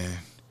worse, man.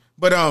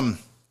 But,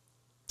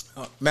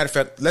 matter of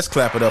fact, let's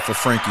clap it up for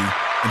Frankie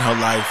and her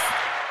life.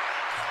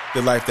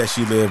 The life that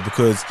she lived,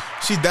 because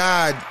she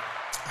died,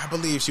 I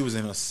believe she was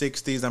in her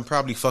 60s. I'm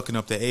probably fucking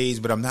up the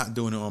age, but I'm not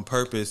doing it on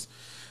purpose.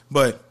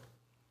 But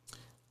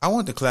I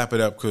want to clap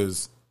it up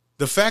because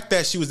the fact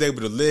that she was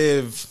able to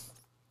live,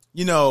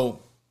 you know,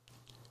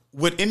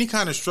 with any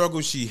kind of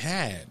struggle she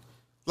had,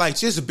 like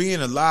just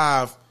being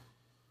alive,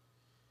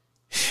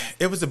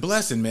 it was a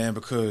blessing, man,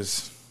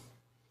 because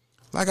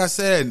like I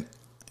said,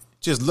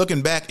 just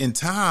looking back in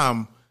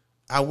time,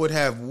 I would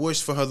have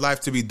wished for her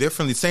life to be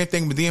differently. Same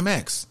thing with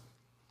DMX.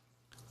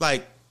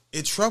 Like,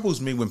 it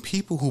troubles me when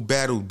people who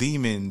battle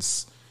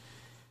demons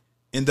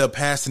end up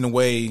passing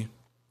away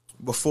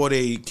before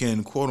they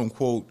can, quote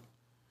unquote,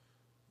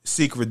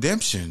 seek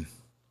redemption.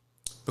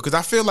 Because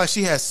I feel like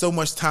she has so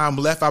much time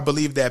left. I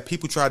believe that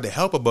people tried to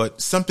help her,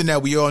 but something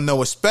that we all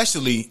know,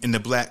 especially in the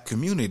black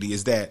community,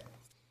 is that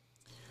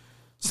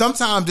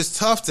sometimes it's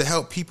tough to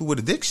help people with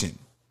addiction.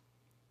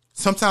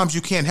 sometimes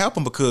you can't help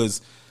them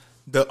because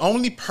the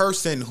only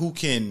person who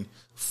can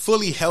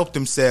fully help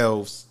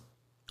themselves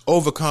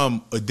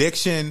overcome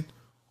addiction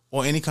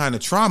or any kind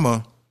of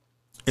trauma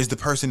is the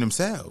person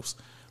themselves.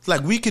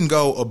 Like, we can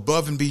go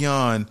above and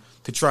beyond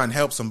to try and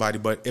help somebody,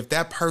 but if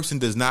that person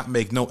does not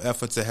make no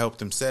effort to help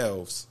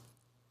themselves,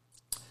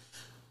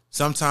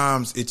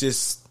 sometimes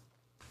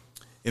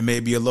it may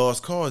be a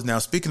lost cause. Now,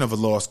 speaking of a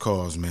lost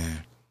cause,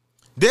 man,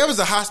 there was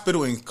a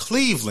hospital in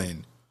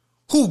Cleveland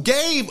who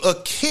gave a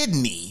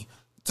kidney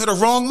to the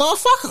wrong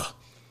motherfucker.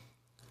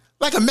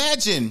 Like,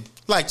 imagine,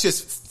 like,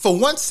 just for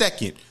 1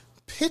 second,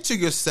 picture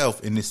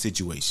yourself in this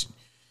situation.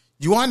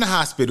 You are in the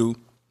hospital,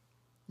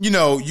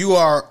 you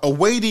are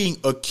awaiting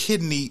a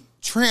kidney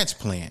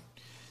transplant.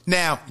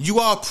 Now, you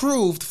are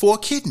approved for a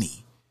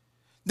kidney.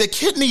 The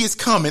kidney is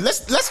coming.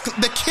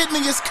 The kidney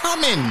is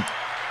coming.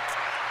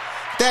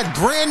 That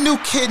brand new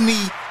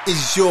kidney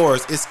is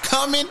yours. It's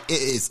coming.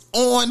 It is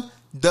on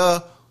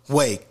the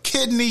way.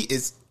 Kidney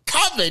is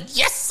coming.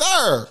 Yes,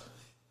 sir.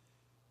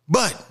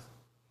 But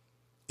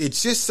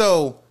it's just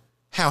so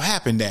how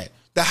happened that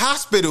the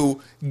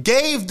hospital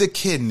gave the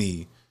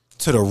kidney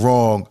to the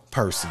wrong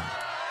person.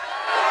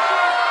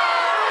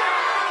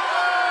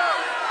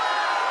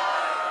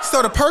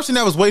 So the person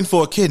that was waiting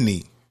for a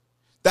kidney,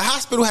 the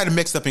hospital had a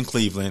mix up in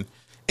Cleveland,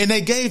 and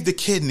they gave the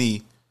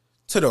kidney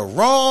to the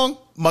wrong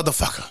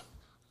motherfucker.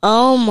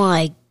 Oh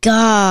my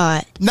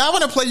God. Now I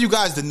want to play you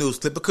guys the news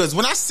clip because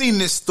when I seen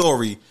this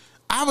story,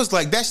 I was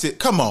like, that shit,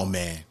 come on,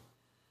 man.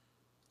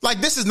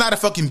 Like, this is not a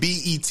fucking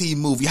BET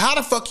movie. How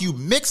the fuck you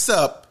mix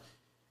up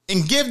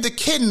and give the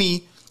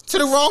kidney to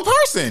the wrong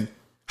person?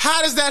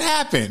 How does that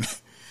happen?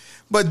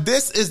 But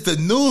this is the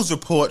news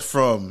report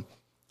from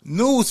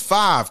News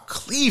 5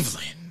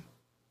 Cleveland.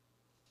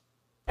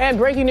 And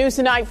breaking news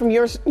tonight from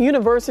your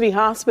university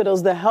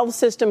hospitals, the health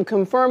system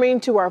confirming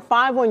to our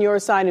 5 on Your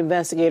Side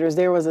investigators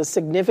there was a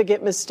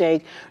significant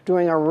mistake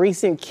during a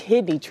recent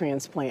kidney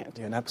transplant.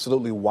 Yeah, an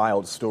absolutely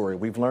wild story.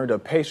 We've learned a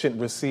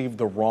patient received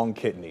the wrong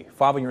kidney.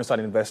 5 on Your Side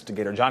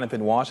investigator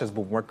Jonathan Walsh has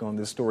been working on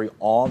this story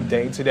all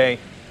day today.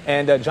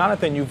 And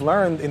Jonathan, you've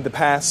learned in the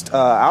past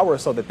hour or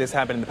so that this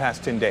happened in the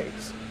past 10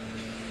 days.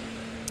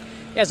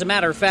 As a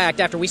matter of fact,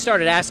 after we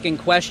started asking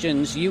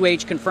questions,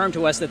 UH confirmed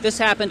to us that this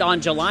happened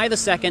on July the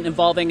 2nd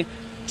involving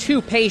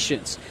 2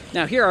 patients.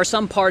 Now, here are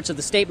some parts of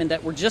the statement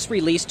that were just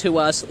released to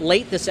us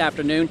late this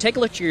afternoon. Take a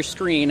look at your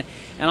screen,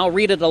 and I'll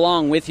read it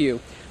along with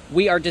you.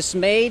 We are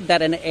dismayed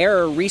that an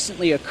error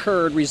recently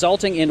occurred,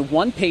 resulting in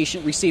one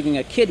patient receiving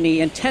a kidney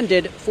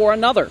intended for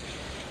another.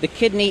 The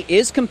kidney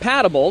is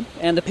compatible,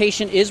 and the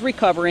patient is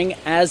recovering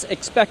as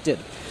expected.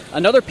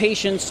 Another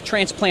patient's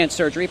transplant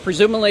surgery,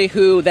 presumably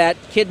who that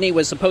kidney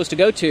was supposed to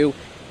go to,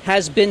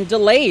 has been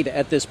delayed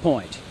at this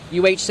point.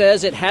 UH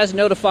says it has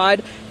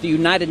notified the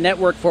United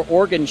Network for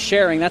Organ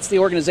Sharing. That's the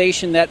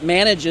organization that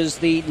manages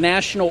the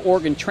national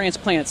organ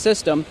transplant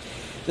system.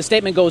 The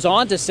statement goes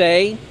on to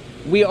say,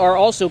 we are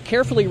also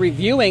carefully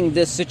reviewing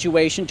this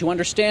situation to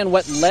understand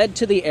what led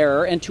to the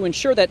error and to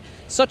ensure that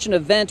such an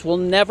event will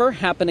never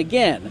happen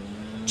again.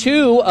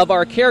 2 of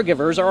our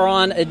caregivers are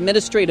on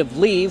administrative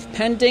leave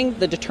pending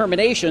the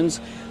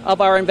determinations of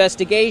our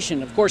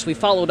investigation. Of course, we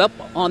followed up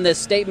on this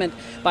statement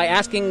by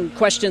asking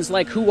questions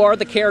like, who are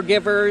the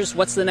caregivers?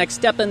 What's the next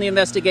step in the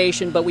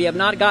investigation? But we have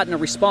not gotten a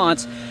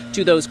response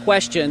to those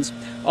questions.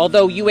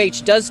 Although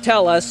UH does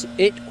tell us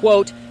it,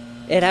 quote,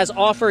 it has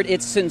offered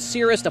its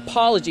sincerest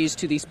apologies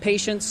to these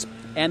patients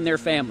and their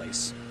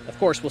families. Of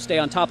course, we'll stay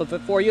on top of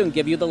it for you and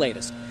give you the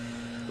latest.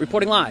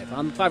 Reporting live,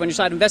 I'm 5 on Your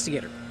Side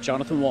investigator,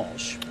 Jonathan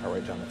Walsh. All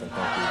right, Jonathan,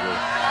 thank you. We'll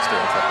stay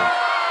on top of it.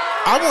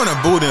 I want to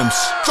boo them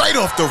straight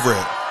off the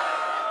rip.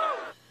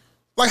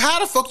 Like, how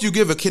the fuck you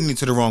give a kidney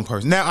to the wrong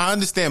person? Now, I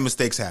understand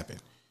mistakes happen.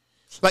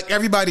 Like,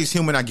 everybody's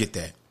human, I get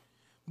that.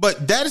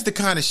 But that is the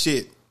kind of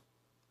shit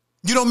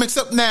you don't mix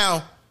up.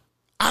 Now,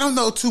 I don't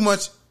know too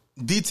much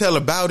detail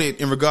about it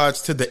in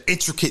regards to the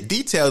intricate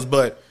details,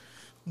 but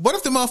what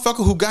if the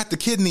motherfucker who got the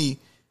kidney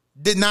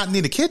did not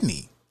need a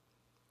kidney?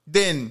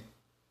 Then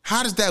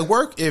how does that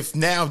work if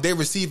now they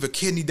receive a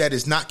kidney that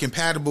is not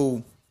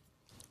compatible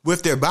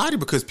with their body?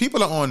 Because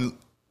people are on,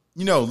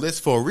 lists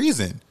for a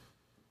reason.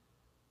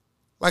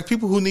 Like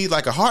people who need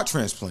like a heart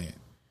transplant.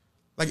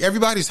 Like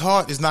everybody's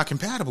heart is not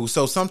compatible.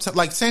 So sometimes,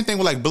 like same thing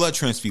with like blood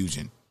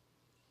transfusion.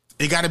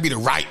 It got to be the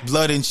right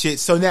blood and shit.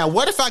 So now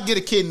what if I get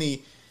a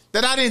kidney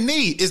that I didn't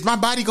need? Is my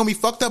body going to be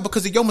fucked up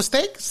because of your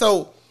mistake?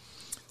 So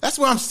that's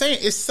what I'm saying.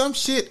 It's some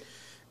shit.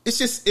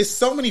 It's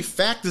so many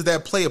factors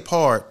that play a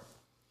part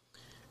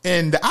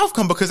and the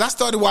outcome, because I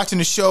started watching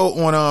the show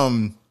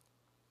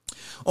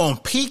on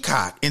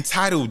Peacock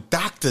entitled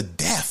Dr.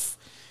 Death.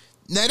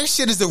 Now, this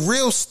shit is a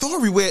real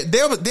story where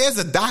there's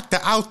a doctor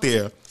out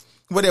there.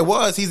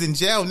 He's in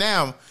jail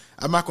now.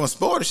 I'm not going to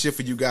spoil the shit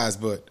for you guys,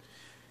 but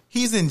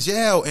he's in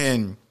jail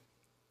and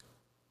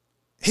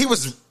he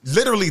was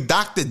literally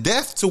Dr.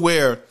 Death to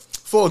where,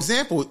 for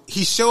example,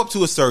 he show up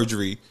to a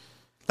surgery.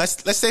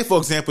 Let's say, for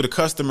example,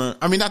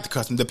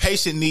 the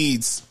patient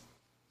needs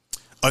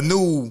a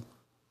new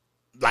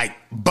like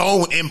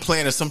bone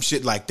implant or some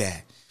shit like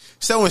that.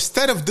 So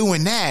instead of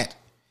doing that,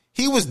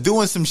 He was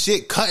doing some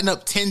shit, cutting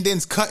up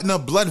tendons, cutting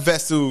up blood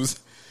vessels,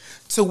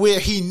 to where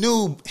he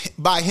knew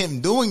by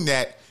him doing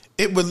that,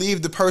 it would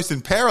leave the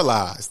person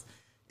paralyzed.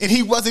 And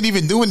he wasn't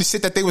even doing the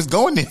shit that they was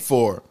going there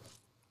for.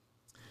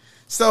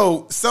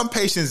 So some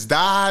patients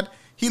died.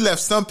 He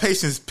left some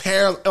patients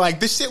paralyzed. Like,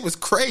 this shit was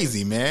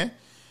crazy, man.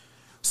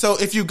 So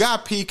if you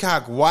got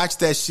Peacock, watch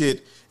that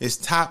shit. It's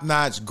top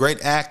notch,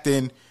 great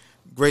acting,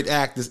 great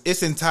actors.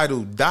 It's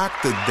entitled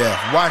Dr.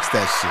 Death. Watch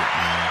that shit,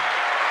 man.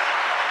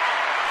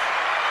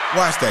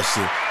 Watch that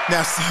shit.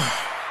 Now,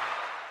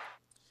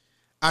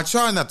 I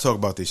try not to talk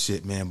about this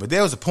shit, man, but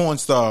there was a porn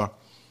star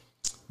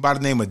by the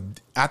name of,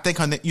 I think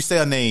you say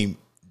her name,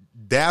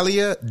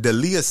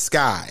 Dalia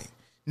Sky.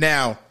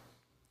 Now,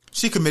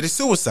 she committed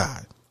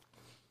suicide.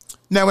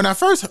 Now, when I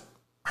first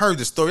heard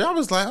the story, I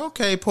was like,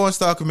 okay, porn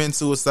star committing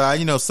suicide.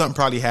 You know, something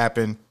probably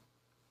happened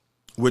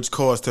which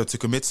caused her to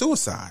commit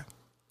suicide.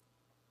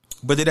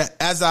 But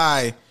as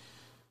I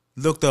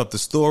looked up the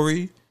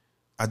story,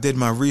 I did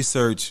my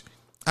research,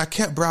 I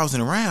kept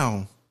browsing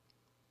around.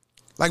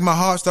 Like, my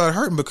heart started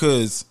hurting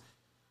because,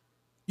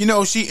 you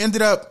know, she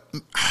ended up...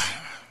 Let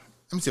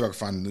me see if I can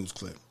find a news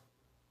clip.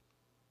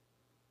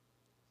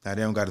 Now,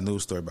 they don't got a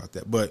news story about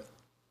that. But,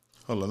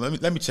 hold on,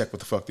 let me check what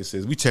the fuck this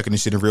is. We checking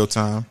this shit in real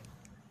time.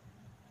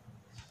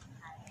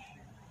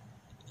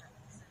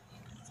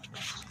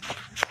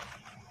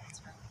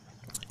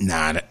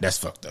 Nah, that's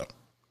fucked up.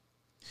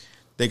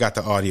 They got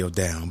the audio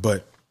down.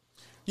 But,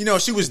 you know,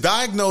 she was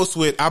diagnosed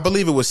with, I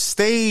believe it was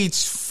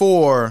stage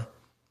 4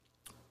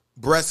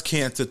 breast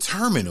cancer,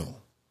 terminal.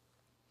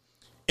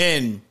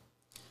 And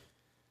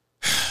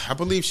I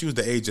believe she was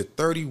the age of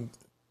 30,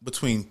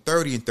 between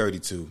 30 and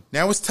 32.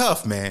 Now, it's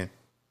tough, man.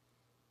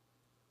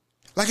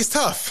 Like, it's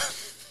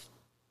tough.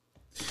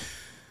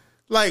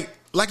 like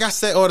I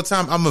say all the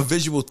time, I'm a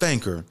visual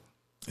thinker.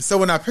 So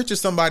when I picture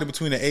somebody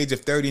between the age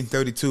of 30 and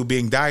 32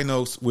 being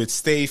diagnosed with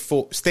stage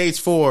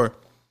 4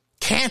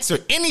 cancer,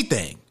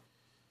 anything,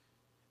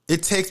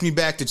 it takes me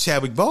back to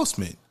Chadwick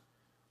Boseman,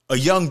 a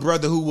young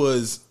brother who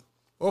was,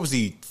 what was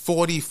he,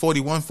 40,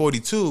 41,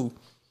 42.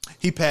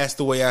 He passed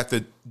away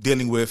after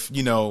dealing with,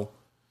 you know,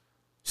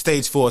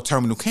 stage 4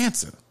 terminal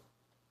cancer.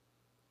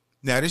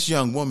 Now, this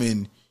young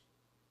woman,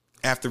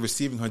 after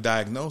receiving her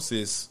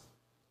diagnosis,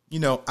 you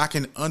know, I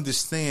can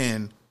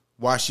understand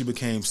why she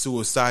became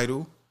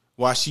suicidal,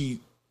 why she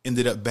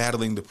ended up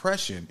battling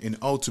depression, and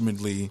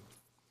ultimately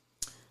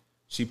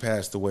she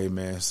passed away,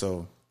 man.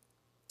 So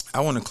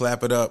I want to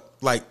clap it up.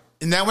 Like,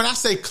 now when I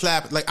say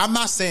clap, like, I'm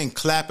not saying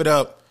clap it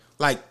up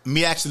like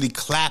me actually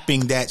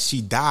clapping that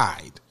she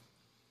died.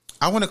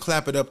 I want to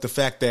clap it up the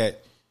fact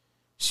that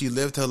she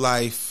lived her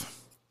life,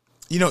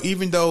 you know,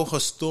 even though her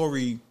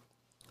story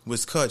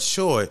was cut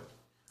short,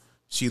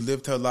 she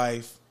lived her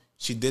life.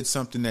 She did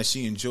something that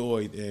she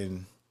enjoyed.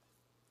 And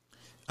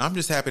I'm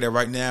just happy that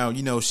right now,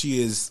 you know,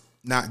 she is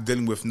not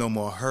dealing with no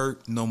more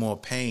hurt, no more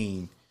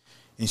pain.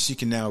 And she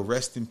can now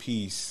rest in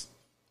peace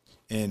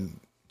and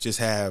just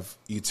have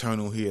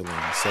eternal healing.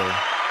 So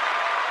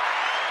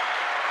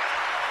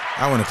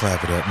I want to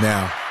clap it up.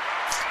 Now,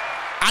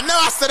 I know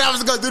I said I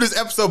was going to do this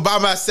episode by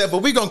myself,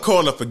 but we're going to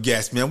call up a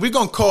guest, man. We're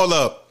going to call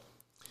up.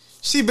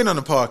 She been on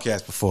the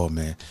podcast before,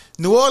 man.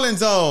 New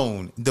Orleans'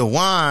 own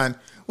DeJuan.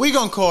 We're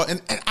going to call,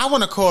 and I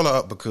want to call her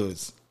up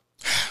because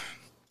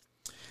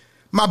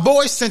my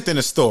boy sent in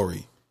a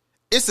story.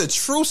 It's a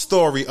true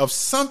story of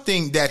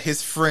something that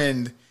his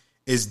friend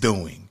is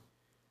doing.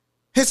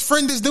 His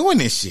friend is doing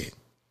this shit.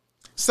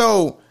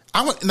 So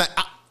I want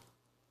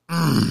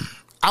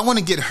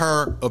to get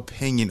her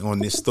opinion on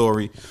this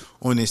story,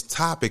 on this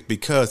topic,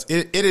 because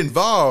it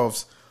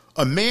involves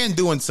a man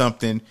doing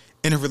something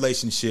in a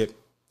relationship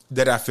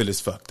that I feel is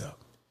fucked up.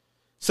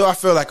 So I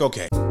feel like,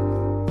 okay.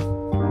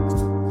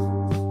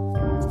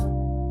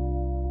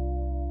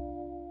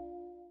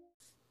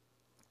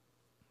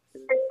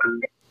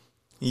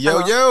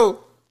 Yo.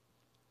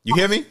 You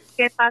hear me?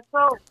 ¿Qué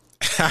pasó?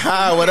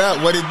 What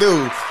up? What it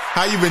do?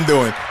 How you been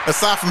doing?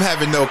 Aside from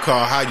having no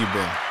car, how you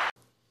been?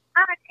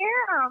 I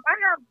am. I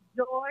have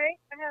joy.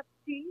 I have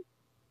peace.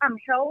 I'm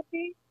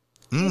healthy.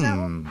 You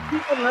know,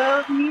 people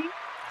love me.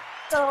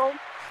 So,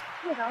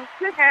 you know,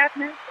 shit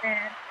happens,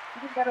 and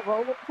you just got to roll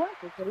with the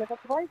punches to live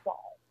up to the right.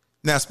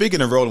 Now,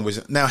 speaking of rolling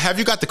with, now, have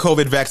you got the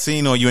COVID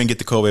vaccine, or you ain't get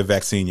the COVID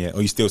vaccine yet,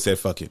 or you still said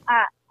fuck it?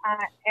 I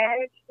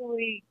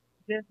actually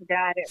just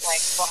got it like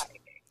Friday.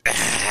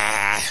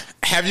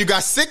 Have you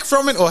got sick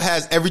from it, or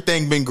has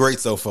everything been great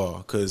so far?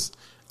 Because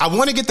I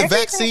want to get the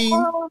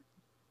vaccine,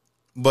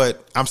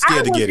 but I'm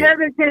scared to get it.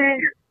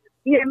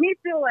 Yeah, me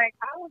too. Like,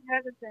 I was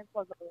hesitant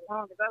for the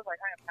longest. I was like,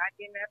 I am not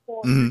getting that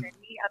poison. And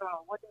me, I don't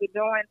know what they're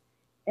doing.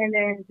 And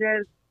then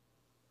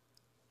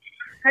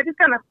I just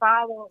kind of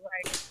followed,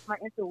 like, my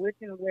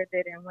intuition with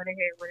it and went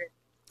ahead with it.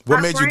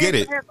 What made you get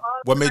it?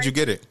 What made you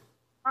get it?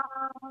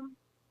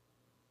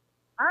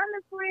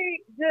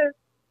 Honestly, just,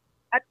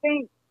 I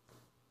think,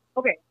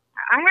 okay,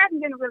 I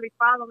hadn't been really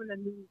following the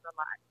news a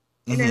lot.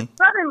 And then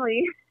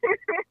suddenly,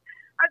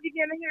 I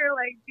began to hear,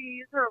 like,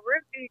 these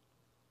horrific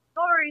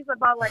stories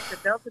about like the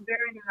Delta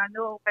variant, and I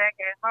know back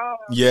at home.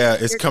 Yeah,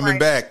 it's coming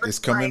back. It's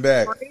coming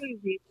back.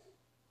 Crazy.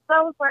 So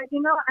I was like,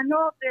 I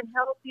know I've been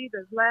healthy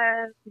this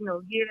last,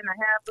 year and a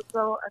half or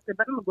so. I said,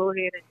 but I'm gonna go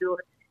ahead and do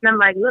it. And I'm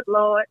like, look,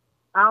 Lord,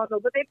 I don't know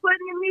what they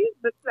putting in me,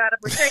 but try to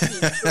protect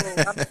me. So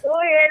I'm gonna go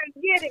ahead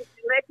and get it.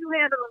 Let you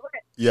handle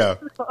it. Yeah.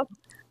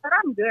 But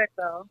I'm good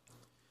though.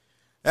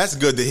 That's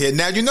good to hear.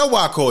 Now, you know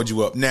why I called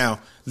you up.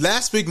 Now,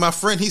 last week, my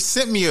friend, he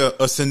sent me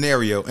a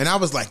scenario, and I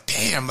was like,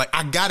 damn, like,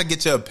 I got to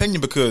get your opinion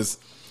because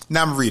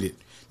now I'm going to read it.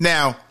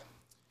 Now,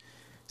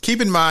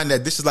 keep in mind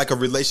that this is like a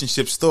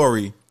relationship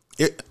story.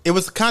 It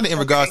was kind of in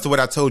regards to what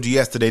I told you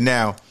yesterday.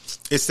 Now,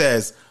 it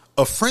says,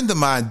 a friend of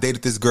mine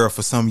dated this girl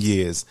for some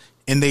years,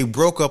 and they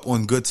broke up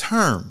on good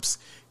terms.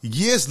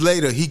 Years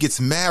later, he gets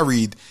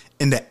married,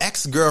 and the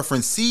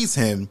ex-girlfriend sees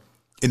him,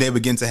 and they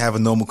begin to have a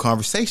normal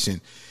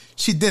conversation.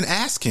 She then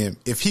asked him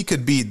if he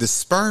could be the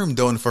sperm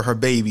donor for her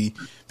baby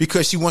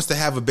because she wants to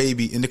have a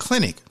baby in the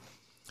clinic.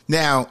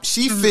 Now,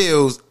 she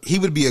feels he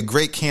would be a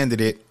great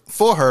candidate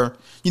for her,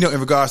 in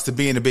regards to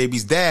being the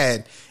baby's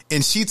dad.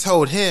 And she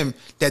told him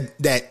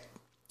that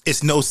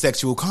it's no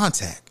sexual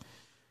contact,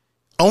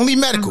 only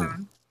medical.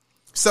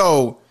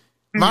 So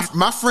my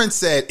friend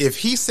said if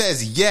he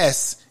says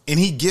yes and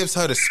he gives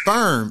her the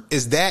sperm,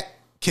 is that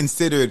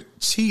considered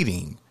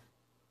cheating?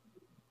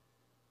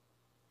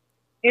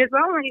 It's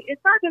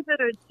not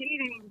considered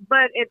cheating,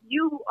 but if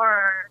you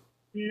are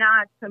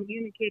not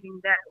communicating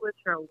that with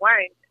your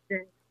wife,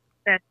 then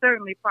that's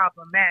certainly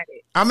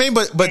problematic. I mean,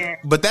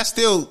 but that's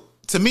still,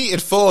 to me, it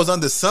falls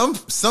under some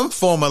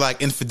form of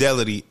like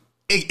infidelity.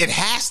 It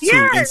has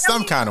to in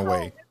some kind of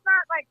way. It's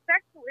not like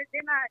sexual.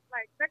 They're not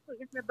like sexually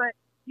intimate, but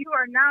you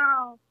are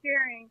now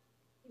sharing,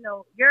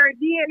 your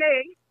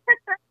DNA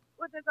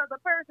with this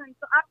other person.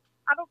 So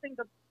I don't think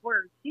the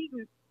word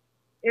cheating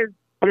is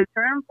the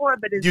term for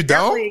it, but it's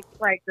definitely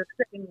like the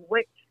same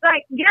way.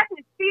 Like, yes,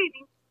 it's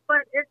cheating,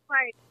 but it's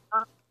like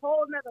a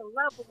whole nother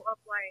level of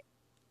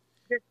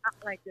this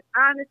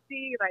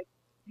honesty, like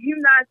you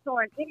not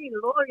showing any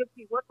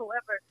loyalty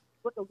whatsoever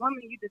with the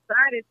woman you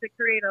decided to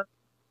create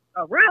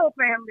a real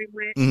family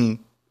with.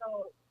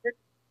 So it's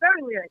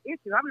certainly an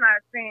issue. I'm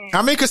not saying.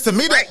 I mean, because to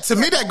me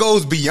that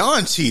goes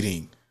beyond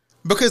cheating,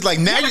 because like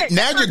now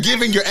you're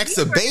giving your ex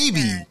a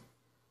baby.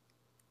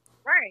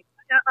 Right.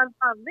 A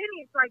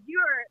lineage, like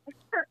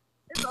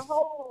it's a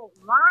whole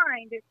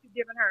line that you're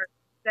giving her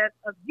that's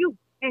of you.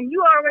 And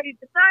you already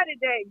decided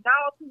that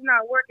y'all two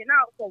not working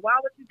out, so why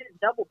would you just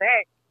double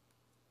back?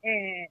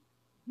 And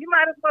you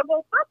might as well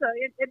go fuck her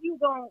if you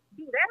gonna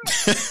do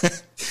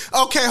that.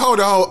 Okay, hold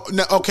on.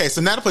 No, okay, so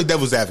now to play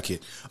devil's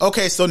advocate.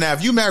 Okay, so now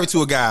if you married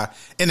to a guy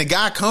and the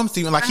guy comes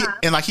to you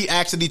and he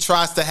actually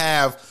tries to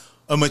have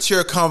a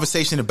mature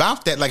conversation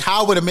about that, like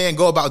how would a man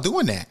go about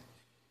doing that?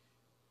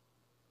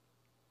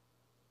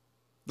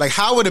 Like,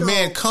 how would a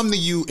man come to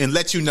you and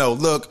let you know,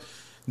 look,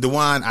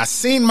 DeJuan, I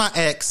seen my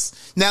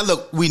ex. Now,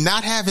 look, we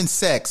not having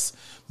sex,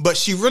 but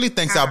she really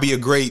thinks I'll be a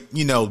great,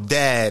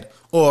 dad,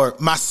 or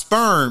my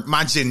sperm,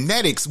 my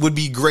genetics would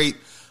be great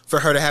for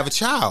her to have a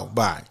child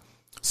by.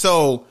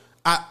 So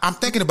I'm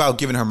thinking about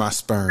giving her my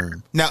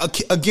sperm. Now,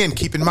 again,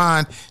 keep in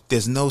mind,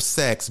 there's no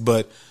sex,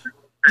 but,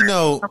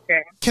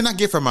 can I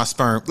give her my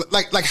sperm?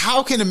 Like,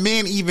 how can a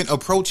man even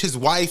approach his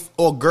wife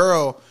or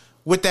girl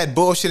with that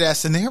bullshit ass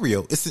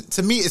scenario?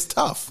 To me, it's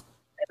tough.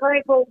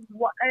 Like,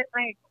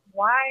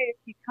 why is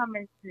he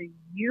coming to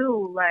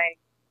you? Like,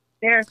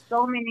 there's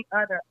so many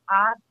other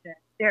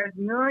options. There's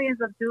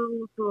millions of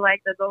dudes who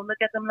like to go look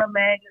at them little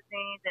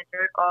magazines and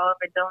jerk off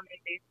and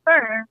donate their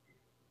sperm.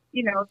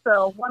 So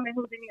a woman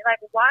who's in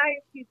like, why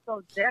is he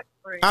so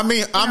desperate? I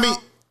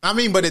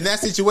mean, but in that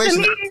situation,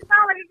 to me, it's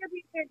not like it could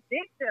be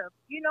vindictive.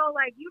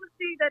 Like you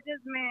see that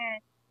this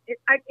man.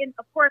 And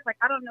of course, like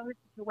I don't know his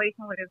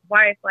situation with his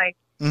wife, like,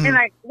 and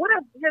like, what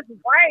if his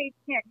wife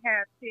can't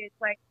have kids?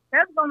 Like,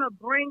 that's gonna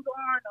bring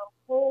on a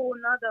whole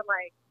nother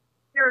like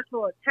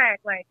spiritual attack.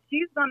 Like,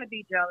 she's gonna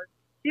be jealous.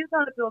 She's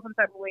gonna feel some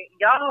type of way.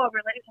 Y'all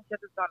relationship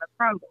is gonna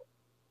crumble.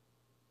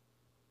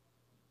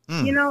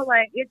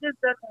 Like it just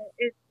doesn't.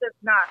 It's just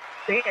not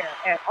fair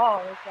at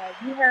all. It's like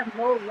you have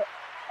no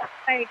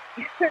like.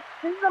 This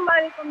is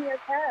somebody from your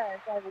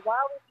past. Like, why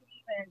would you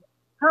even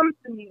come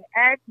to me and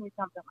ask me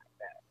something like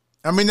that?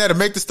 I mean, now to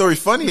make the story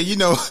funnier,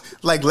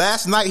 like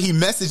last night he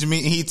messaged me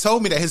and he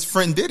told me that his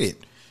friend did it.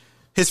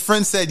 His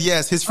friend said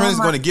yes. His friend is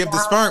going to give the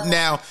sperm.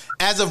 Now,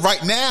 as of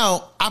right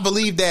now, I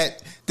believe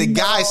that the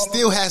guy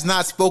still has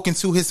not spoken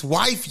to his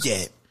wife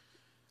yet.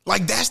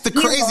 Like, that's the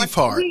crazy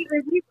part. He's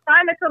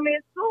trying to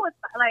commit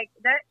suicide. Like,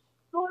 that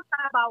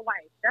suicide by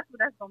wife. That's what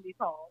that's going to be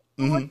called.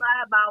 Suicide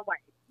by wife.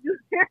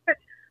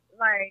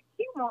 Like,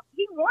 he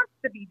wants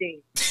to be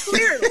dead.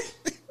 Clearly.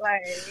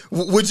 Like,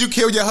 would you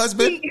kill your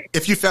husband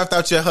if you found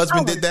out your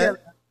husband did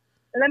that?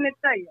 Let me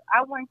tell you,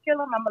 I wouldn't kill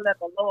him. I'm gonna let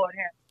the Lord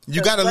handle it.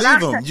 You gotta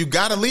leave him. You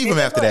gotta leave him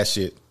after that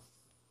shit.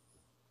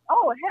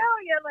 Oh hell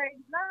yeah! Like,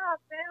 nah,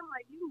 fam.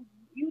 Like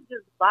you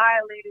just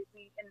violated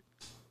me, and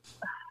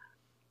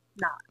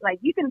like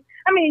you can.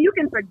 I mean, you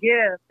can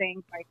forgive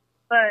things, like,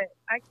 but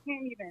I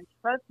can't even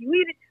trust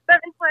you.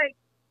 But it's like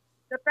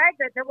the fact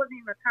that there wasn't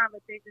even a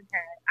conversation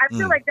had, I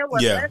feel like there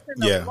was less than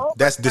the moment.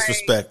 That's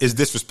disrespect. It's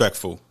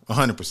disrespectful,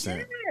 100%.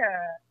 Yeah.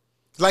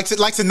 Like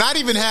to not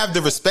even have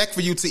the respect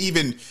for you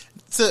to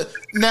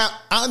now,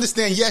 I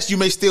understand, yes, you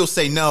may still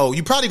say no.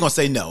 You're probably going to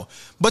say no.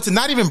 But to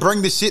not even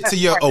bring this shit to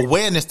your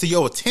awareness, to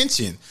your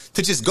attention,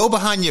 to just go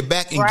behind your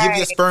back and give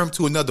your sperm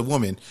to another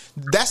woman,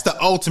 that's the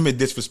ultimate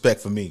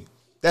disrespect for me.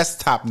 That's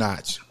top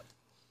notch.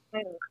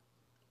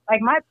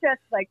 Like, my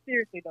chest, like,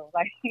 seriously, though,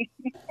 like,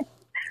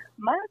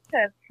 my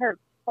chest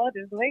hurts for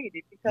this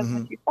lady because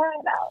when she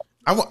finds out,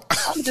 I'm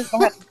just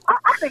going to have to,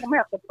 I think I'm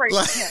going to have to pray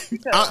for him.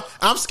 Because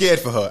I'm scared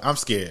for her.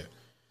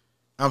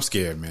 I'm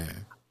scared,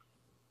 man.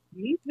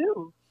 Me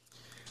too.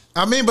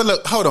 I mean, but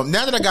look, hold on.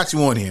 Now that I got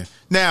you on here,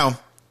 now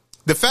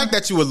the fact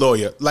that you're a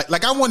lawyer,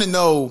 like I want to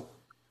know.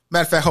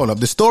 Matter of fact, hold up.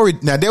 The story.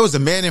 Now there was a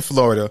man in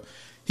Florida.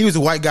 He was a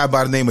white guy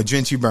by the name of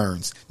Gentry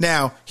Burns.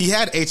 Now he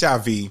had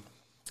HIV,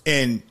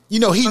 and he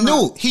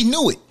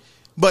knew it,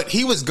 but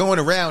he was going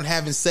around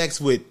having sex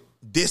with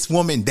this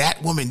woman,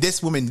 that woman,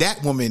 this woman,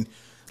 that woman,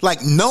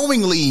 like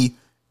knowingly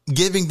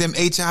giving them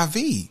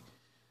HIV.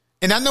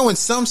 And I know in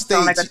some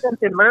states, like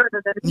attempted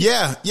murder.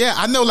 Yeah.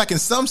 I know, like in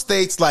some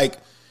states, like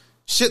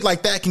shit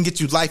like that can get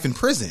you life in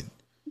prison.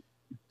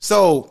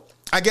 So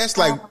I guess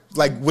like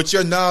with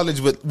your knowledge,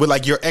 with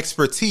like your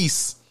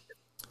expertise,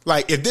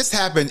 like if this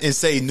happened in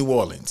say New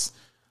Orleans,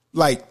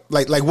 like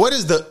what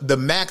is the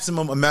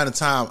maximum amount of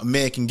time a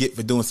man can get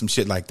for doing some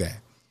shit like that?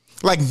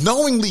 Like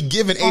knowingly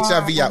giving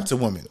HIV out to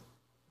women.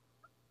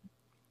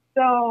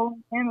 So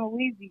in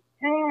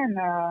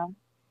Louisiana,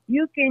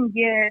 you can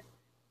get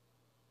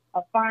a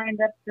fine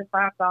up to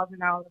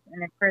 $5,000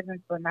 and in prison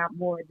for not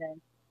more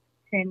than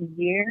 10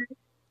 years.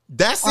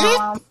 That's it?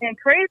 And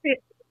crazy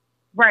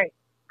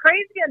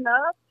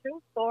enough,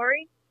 true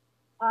story,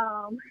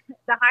 the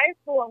high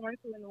school I went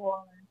to in New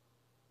Orleans,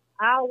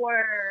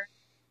 our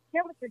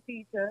chemistry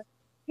teacher,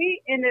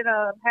 he ended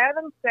up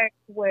having sex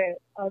with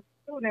a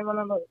student, one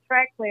of the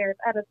track players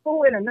at a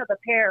school in another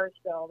parish,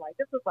 though. Like,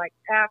 this was like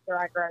after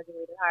I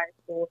graduated high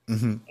school.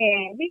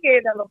 And he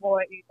gave that little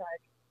boy HIV.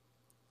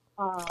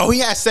 He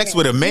had sex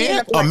with a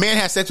man? A man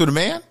had sex with a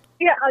man?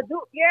 Yeah, a dude.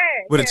 Yeah,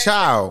 with a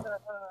child.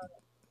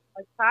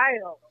 A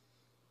child.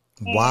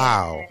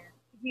 Wow. And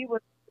he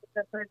was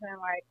the person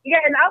like,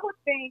 and I would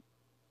think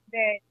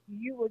that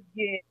you would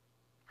get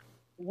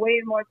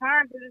way more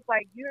time because it's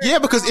like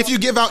because if you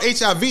give out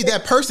HIV,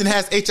 that person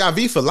has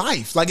HIV for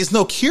life. Like it's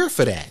no cure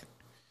for that.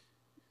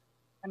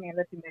 I mean,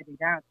 unless you Magic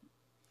Johnson.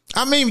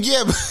 I mean,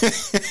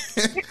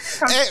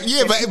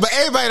 but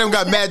everybody don't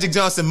got Magic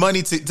Johnson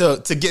money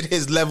to get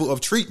his level of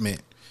treatment.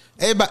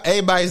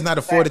 Everybody's not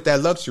afforded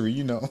that luxury,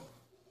 Right.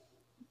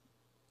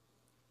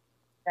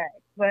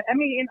 But I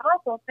mean, and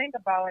also think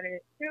about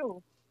it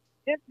too.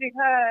 Just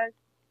because,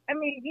 I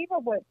mean,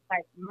 even with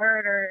like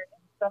murder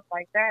and stuff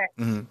like that,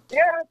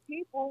 there are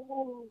people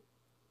who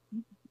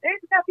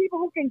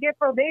can get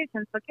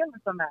probation for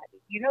killing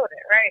somebody. You know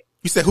that, right?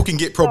 You said who can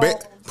get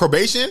probation?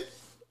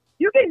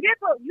 You can get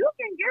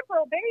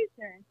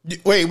probation.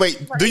 Wait.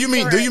 Like, do you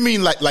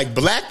mean like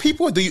black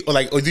people? Or do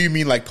you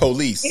mean like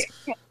police?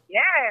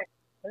 Yeah,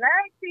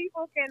 black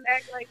people can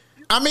act like.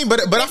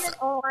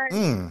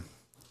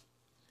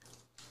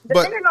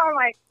 Depending on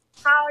like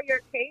how your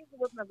case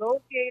was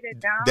negotiated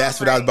down. That's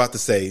what I was about to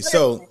say.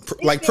 So,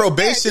 like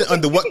probation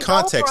under what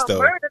context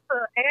though?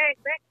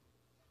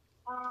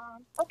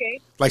 Okay.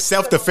 Like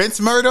self-defense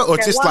murder or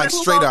just like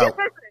straight out? Listen,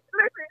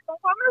 a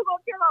woman who's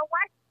gonna kill her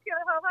wife, kill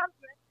her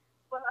husband.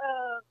 But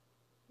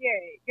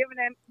giving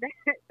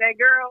that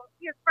girl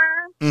his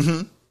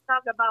sperm.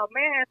 Talk about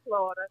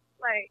manslaughter.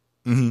 Like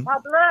my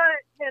blood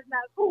has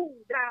not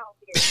cooled down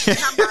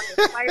yet. I'm about to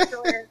spice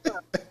your ass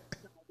up.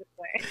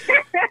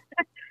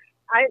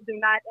 I do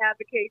not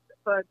advocate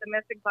for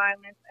domestic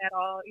violence at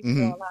all, even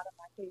though a lot of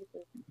my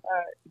cases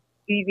are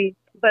DV.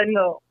 But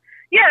no.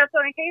 Yeah, so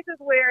in cases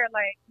where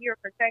like you're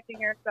protecting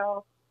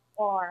yourself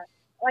or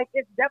like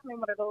it's definitely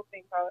one of those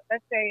things.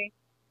 Let's say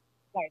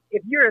like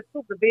if you're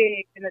super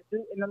big and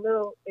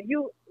and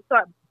you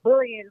start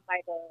bullying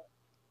like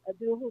a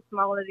dude who's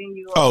smaller than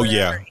you. Or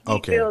whatever,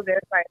 okay. He feels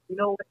there's like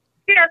no.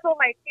 Yeah, so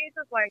like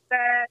cases like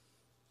that.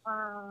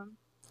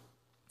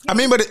 I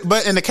mean,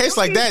 but in a case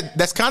like that,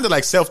 that's kind of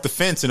like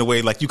self-defense in a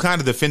way. Like you kind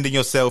of defending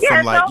yourself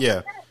from like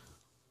But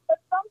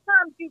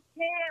sometimes you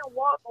can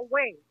walk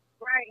away,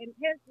 right? And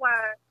here's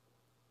why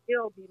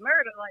it'll be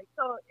murder. Like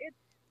so,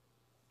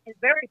 it's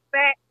very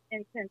fact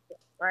intensive,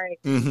 right?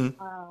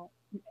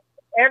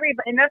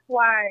 Everybody, and that's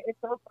why it's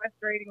so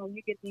frustrating when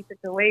you get these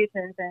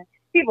situations and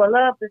people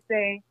love to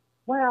say,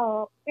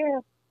 "Well,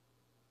 if."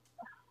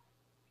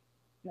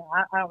 No,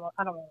 I don't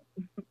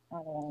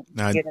want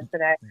to get into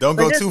that. Don't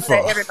go too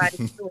far.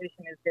 Everybody's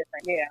situation is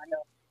different. Yeah, I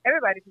know.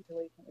 Everybody's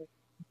situation is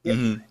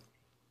different.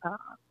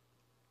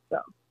 So,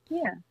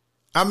 yeah.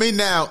 I mean,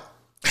 now,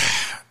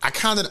 I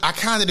kind of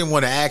didn't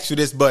want to ask you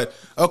this, but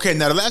okay.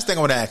 Now, the last thing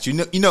I want to ask you,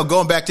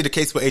 going back to the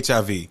case for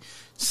HIV.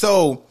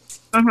 So,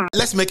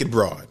 let's make it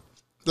broad.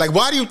 Like,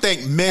 why do you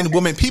think men,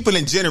 women, people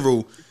in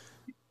general,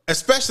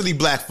 especially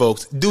black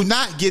folks, do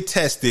not get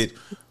tested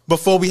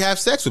before we have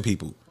sex with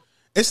people?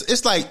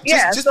 It's like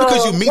just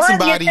because you meet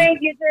somebody. You think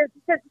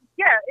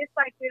it's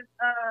like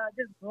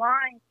this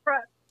blind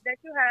trust that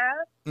you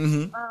have.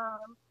 Mm-hmm.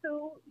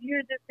 Two,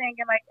 you're just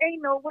thinking like,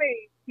 ain't no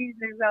way he's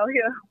just out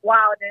here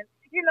wilding.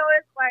 You know,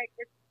 it's like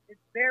it's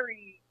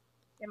very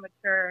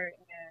immature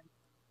and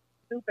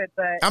stupid.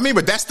 But I mean,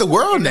 but that's the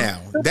world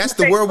now. That's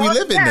the world we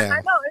live in now.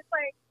 I know. It's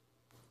like,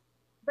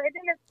 but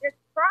then it's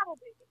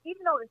probably,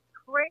 even though it's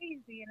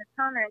crazy and it's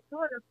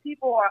counterintuitive,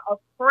 people are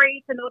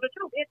afraid to know the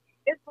truth.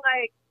 It's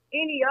like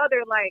any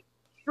other like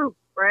truth,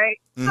 right?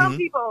 Mm-hmm. Some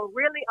people are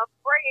really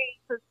afraid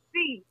to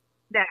see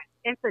that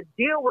and to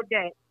deal with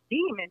that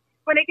demon,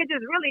 when they could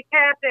just really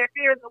cast their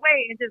fears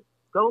away and just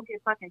go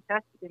get fucking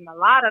tested. And a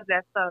lot of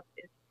that stuff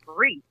is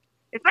free,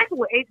 especially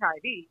with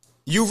HIV.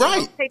 You're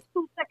right. It takes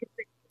 2 seconds.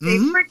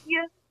 They prick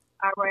you.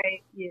 All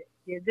right, you're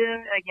good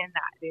or you're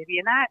not. If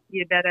you're not,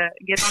 you better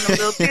get on the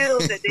little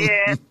pills that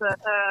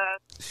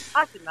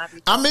I should not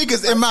be. I mean,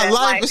 because in my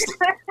life,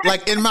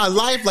 like in my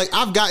life, like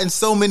I've gotten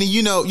so many,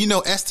 you know,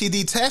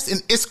 STD tests,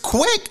 and it's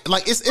quick.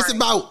 Like it's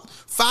about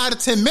 5 to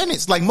 10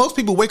 minutes. Like most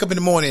people wake up in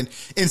the morning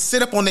and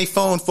sit up on their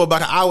phone for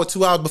about an hour,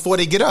 2 hours before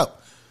they get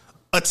up.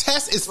 A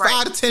test is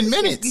 5 to 10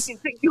 minutes. You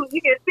can sit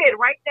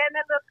right there in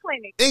that little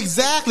clinic.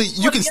 Exactly.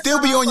 You can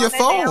still be on your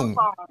phone.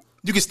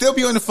 You can still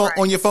be on the phone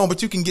on your phone,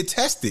 but you can get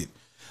tested.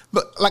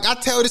 But like I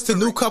tell this to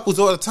new couples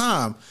all the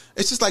time.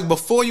 It's just like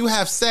before you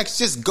have sex,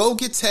 just go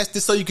get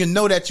tested so you can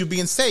know that you're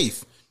being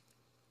safe.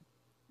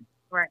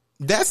 Right.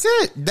 That's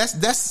it.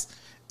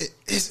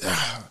 It's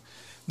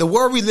the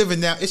world we live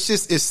in now.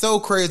 It's so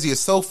crazy. It's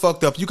so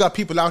fucked up. You got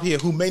people out here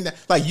who may not,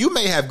 like, you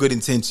may have good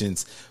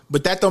intentions,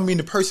 but that don't mean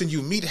the person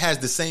you meet has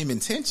the same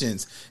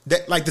intentions.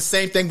 That, like, the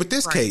same thing with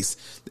this case.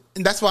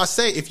 And that's why I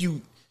say, if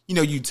you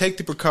take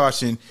the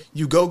precaution,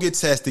 you go get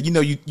tested,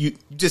 you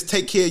just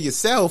take care of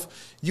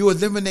yourself, you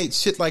eliminate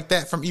shit like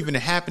that from even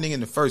happening in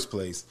the first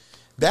place.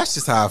 That's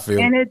just how I feel.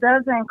 And it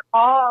doesn't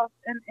cost,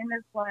 and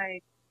it's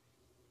like,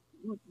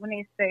 when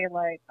they say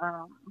like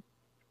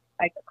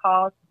the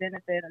cost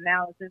benefit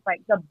analysis,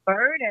 like the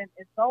burden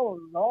is so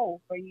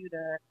low for you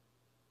to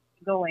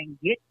go and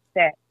get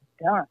that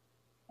done.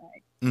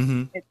 Like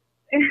it's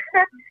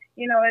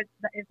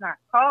it's not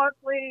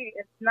costly.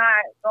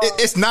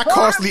 It's not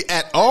costly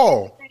at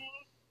all.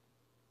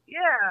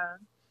 Yeah.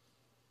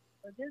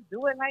 So just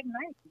do it like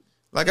Nike.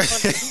 Like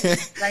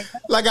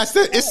I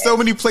said, it's so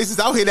many places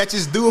out here that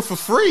just do it for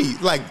free.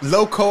 Like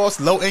low cost,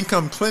 low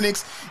income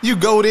clinics. You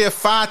go there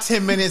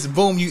 5-10 minutes,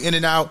 boom, you in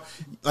and out.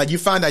 Like you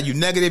find out you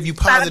negative, you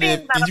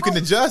positive, and you can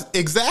adjust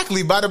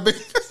exactly by the.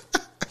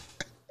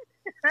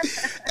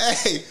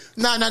 Hey,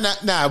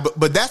 nah.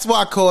 But that's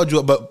why I called you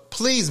up. But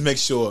please make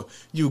sure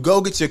you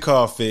go get your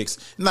car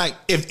fixed. Like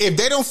if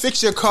they don't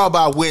fix your car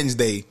by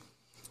Wednesday,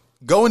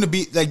 go in the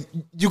beat. Like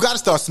you got to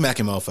start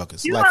smacking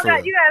motherfuckers. You like,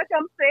 got to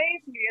come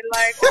save me.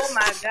 Like, oh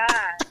my God,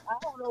 I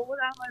don't know what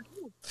I'm gonna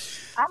do.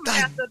 I'm gonna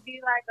have to be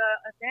like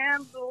a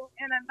damsel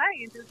in a night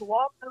and just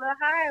walk to the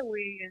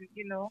highway, and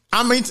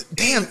I mean,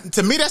 damn.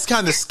 To me, that's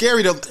kind of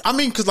scary. I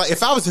mean, because like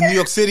if I was in New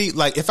York City,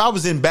 like if I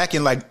was back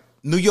in like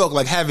New York,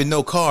 like having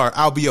no car,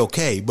 I'll be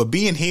okay. But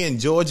being here in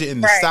Georgia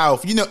in the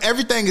South,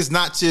 everything is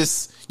not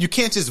just, you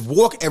can't just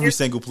walk every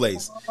single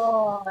place. Even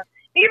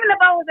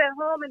if I was at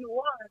home in New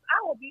Orleans,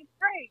 I would be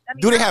straight. I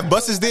mean, do they have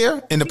buses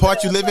there in the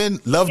part you live in?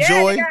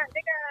 Lovejoy? They got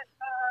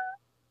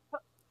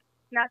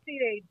now see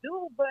they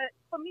do, but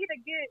for me to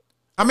get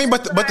all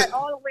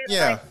the way to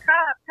like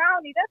Cobb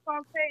County, that's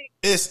gonna take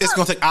it's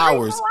gonna take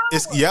hours.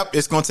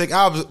 It's gonna take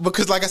hours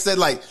because like I said,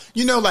 like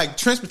like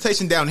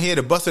transportation down here,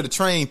 the bus or the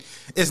train,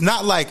 it's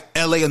not like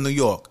LA or New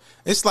York.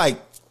 It's like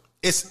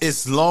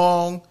it's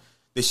long,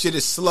 the shit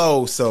is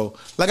slow. So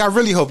like I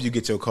really hope you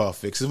get your car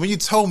fixed. When you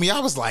told me, I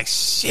was like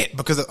shit,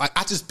 because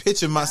I just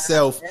picture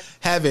myself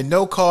having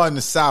no car in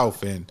the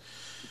South, and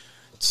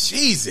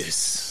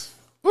Jesus.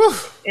 Whew.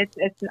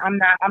 I'm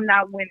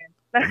not winning.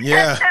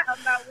 Yeah.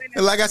 I'm not winning.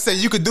 And like I said,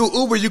 you could do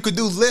Uber, you could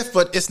do Lyft,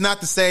 but it's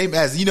not the same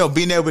as,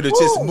 being able to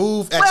just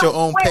move at your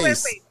own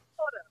pace. Wait.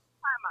 Hold up.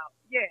 Time out.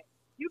 Yeah.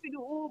 You can do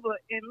Uber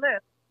and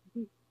Lyft.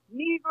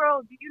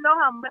 Negro, do you know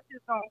how much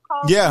it's going to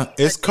cost? Yeah,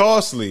 it's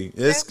costly.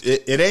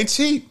 It ain't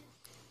cheap.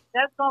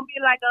 That's going to be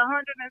like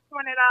 $120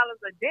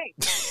 a day.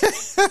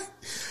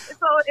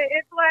 So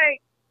it's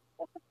like,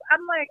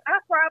 I'm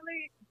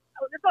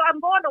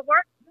going to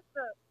work just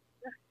to...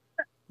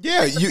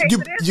 Yeah,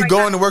 you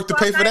going to work to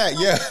pay for that,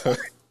 yeah.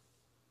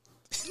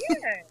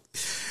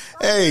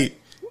 Hey.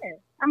 Yeah,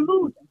 I'm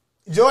losing.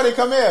 Jordan,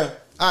 come here.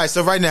 All right,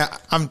 so right now,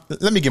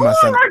 let me get my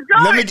son.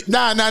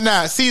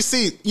 Nah.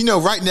 See,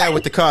 right now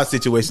with the car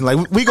situation, like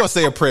we gonna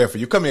say a prayer for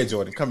you. Come here,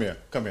 Jordan. Come here.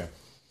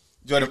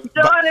 Jordan,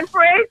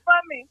 pray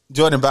for me.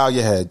 Jordan, bow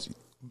your head.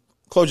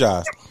 Close your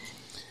eyes.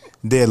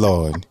 Dear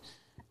Lord.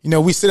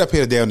 We sit up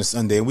here today on a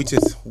Sunday and we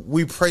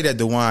pray that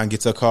DeWine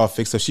gets her car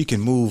fixed so she can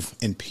move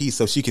in peace,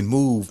 so she can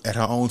move at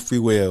her own free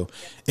will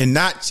and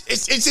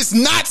it's just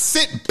not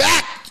sit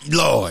back,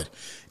 Lord,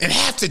 and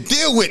have to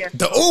deal with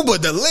the Uber,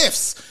 the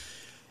Lyfts,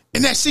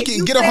 and that she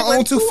can get on her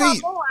own 2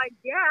 feet.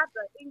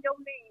 In your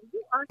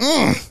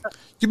name,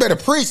 You better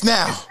preach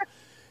now.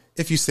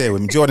 if you say it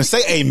with me. Jordan,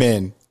 say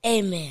amen.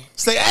 Amen.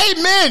 Say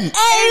amen.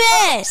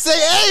 Amen.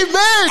 Say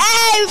amen.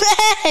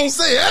 Amen.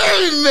 Say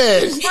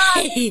amen.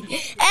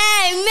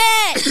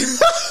 Amen.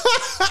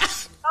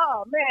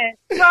 Oh, man.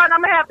 Jordan,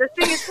 I'm going to have to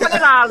see you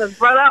 $20,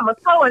 brother. I'm going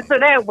to go into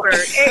that word.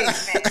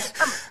 Amen.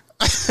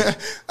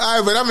 All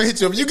right, but I'm going to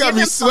hit you up. You got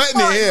me sweating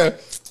in here.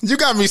 You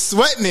got me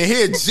sweating in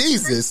here.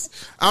 Jesus.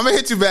 I'm going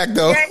to hit you back,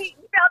 though. Yeah, he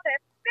felt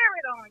that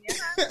spirit on you,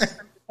 huh?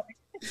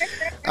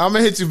 I'm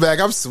going to hit you back.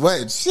 I'm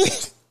sweating.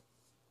 Shit.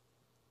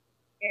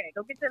 Yeah,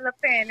 go get your little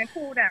fan and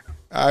cool down.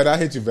 All right, I'll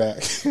hit you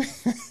back.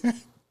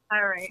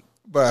 All right.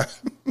 Bye.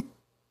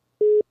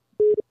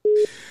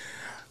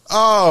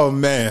 Oh,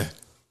 man.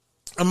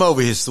 I'm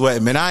over here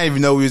sweating, man. I didn't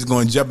even know we was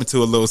going to jump into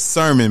a little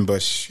sermon,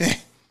 but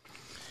shit.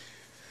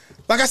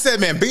 Like I said,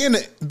 man, being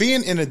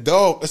an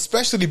adult,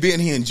 especially being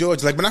here in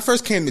Georgia, like when I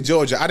first came to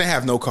Georgia, I didn't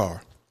have no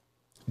car.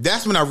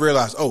 That's when I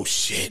realized, oh,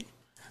 shit.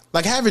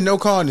 Like having no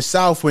car in the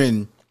South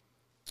when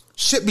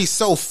shit be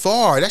so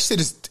far, that shit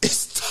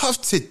it's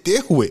tough to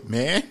deal with,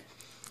 man.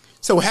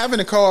 So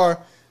having a car,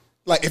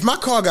 like if my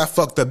car got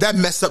fucked up, that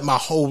messed up my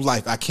whole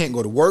life. I can't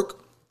go to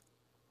work.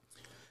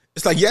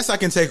 It's like, yes, I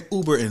can take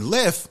Uber and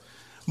Lyft,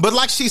 but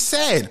like she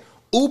said,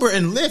 Uber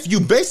and Lyft, you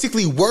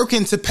basically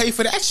working to pay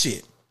for that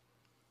shit.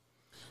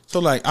 So,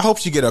 like, I hope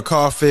she get her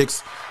car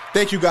fixed.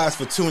 Thank you guys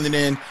for tuning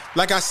in.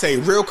 Like I say,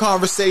 real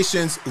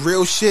conversations,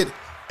 real shit,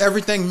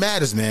 everything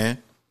matters, man.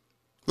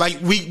 Like,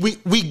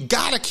 we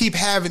got to keep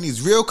having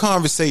these real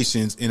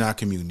conversations in our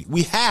community.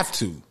 We have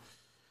to.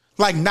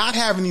 Like, not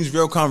having these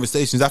real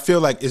conversations, I feel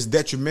like it's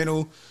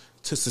detrimental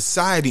to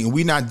society, and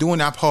we're not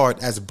doing our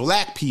part as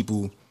black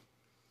people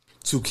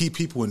to keep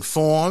people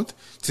informed,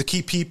 to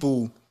keep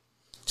people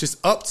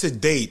just up to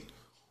date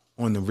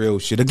on the real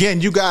shit.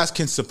 Again, you guys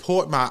can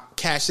support my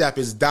Cash App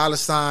is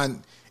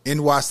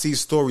 $NYC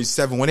Stories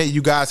 718.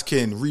 You guys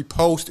can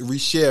repost,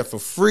 reshare for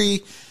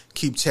free.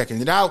 Keep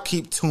checking it out.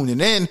 Keep tuning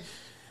in.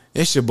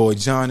 It's your boy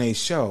John A.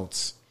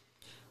 Schultz.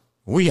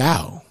 We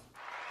out.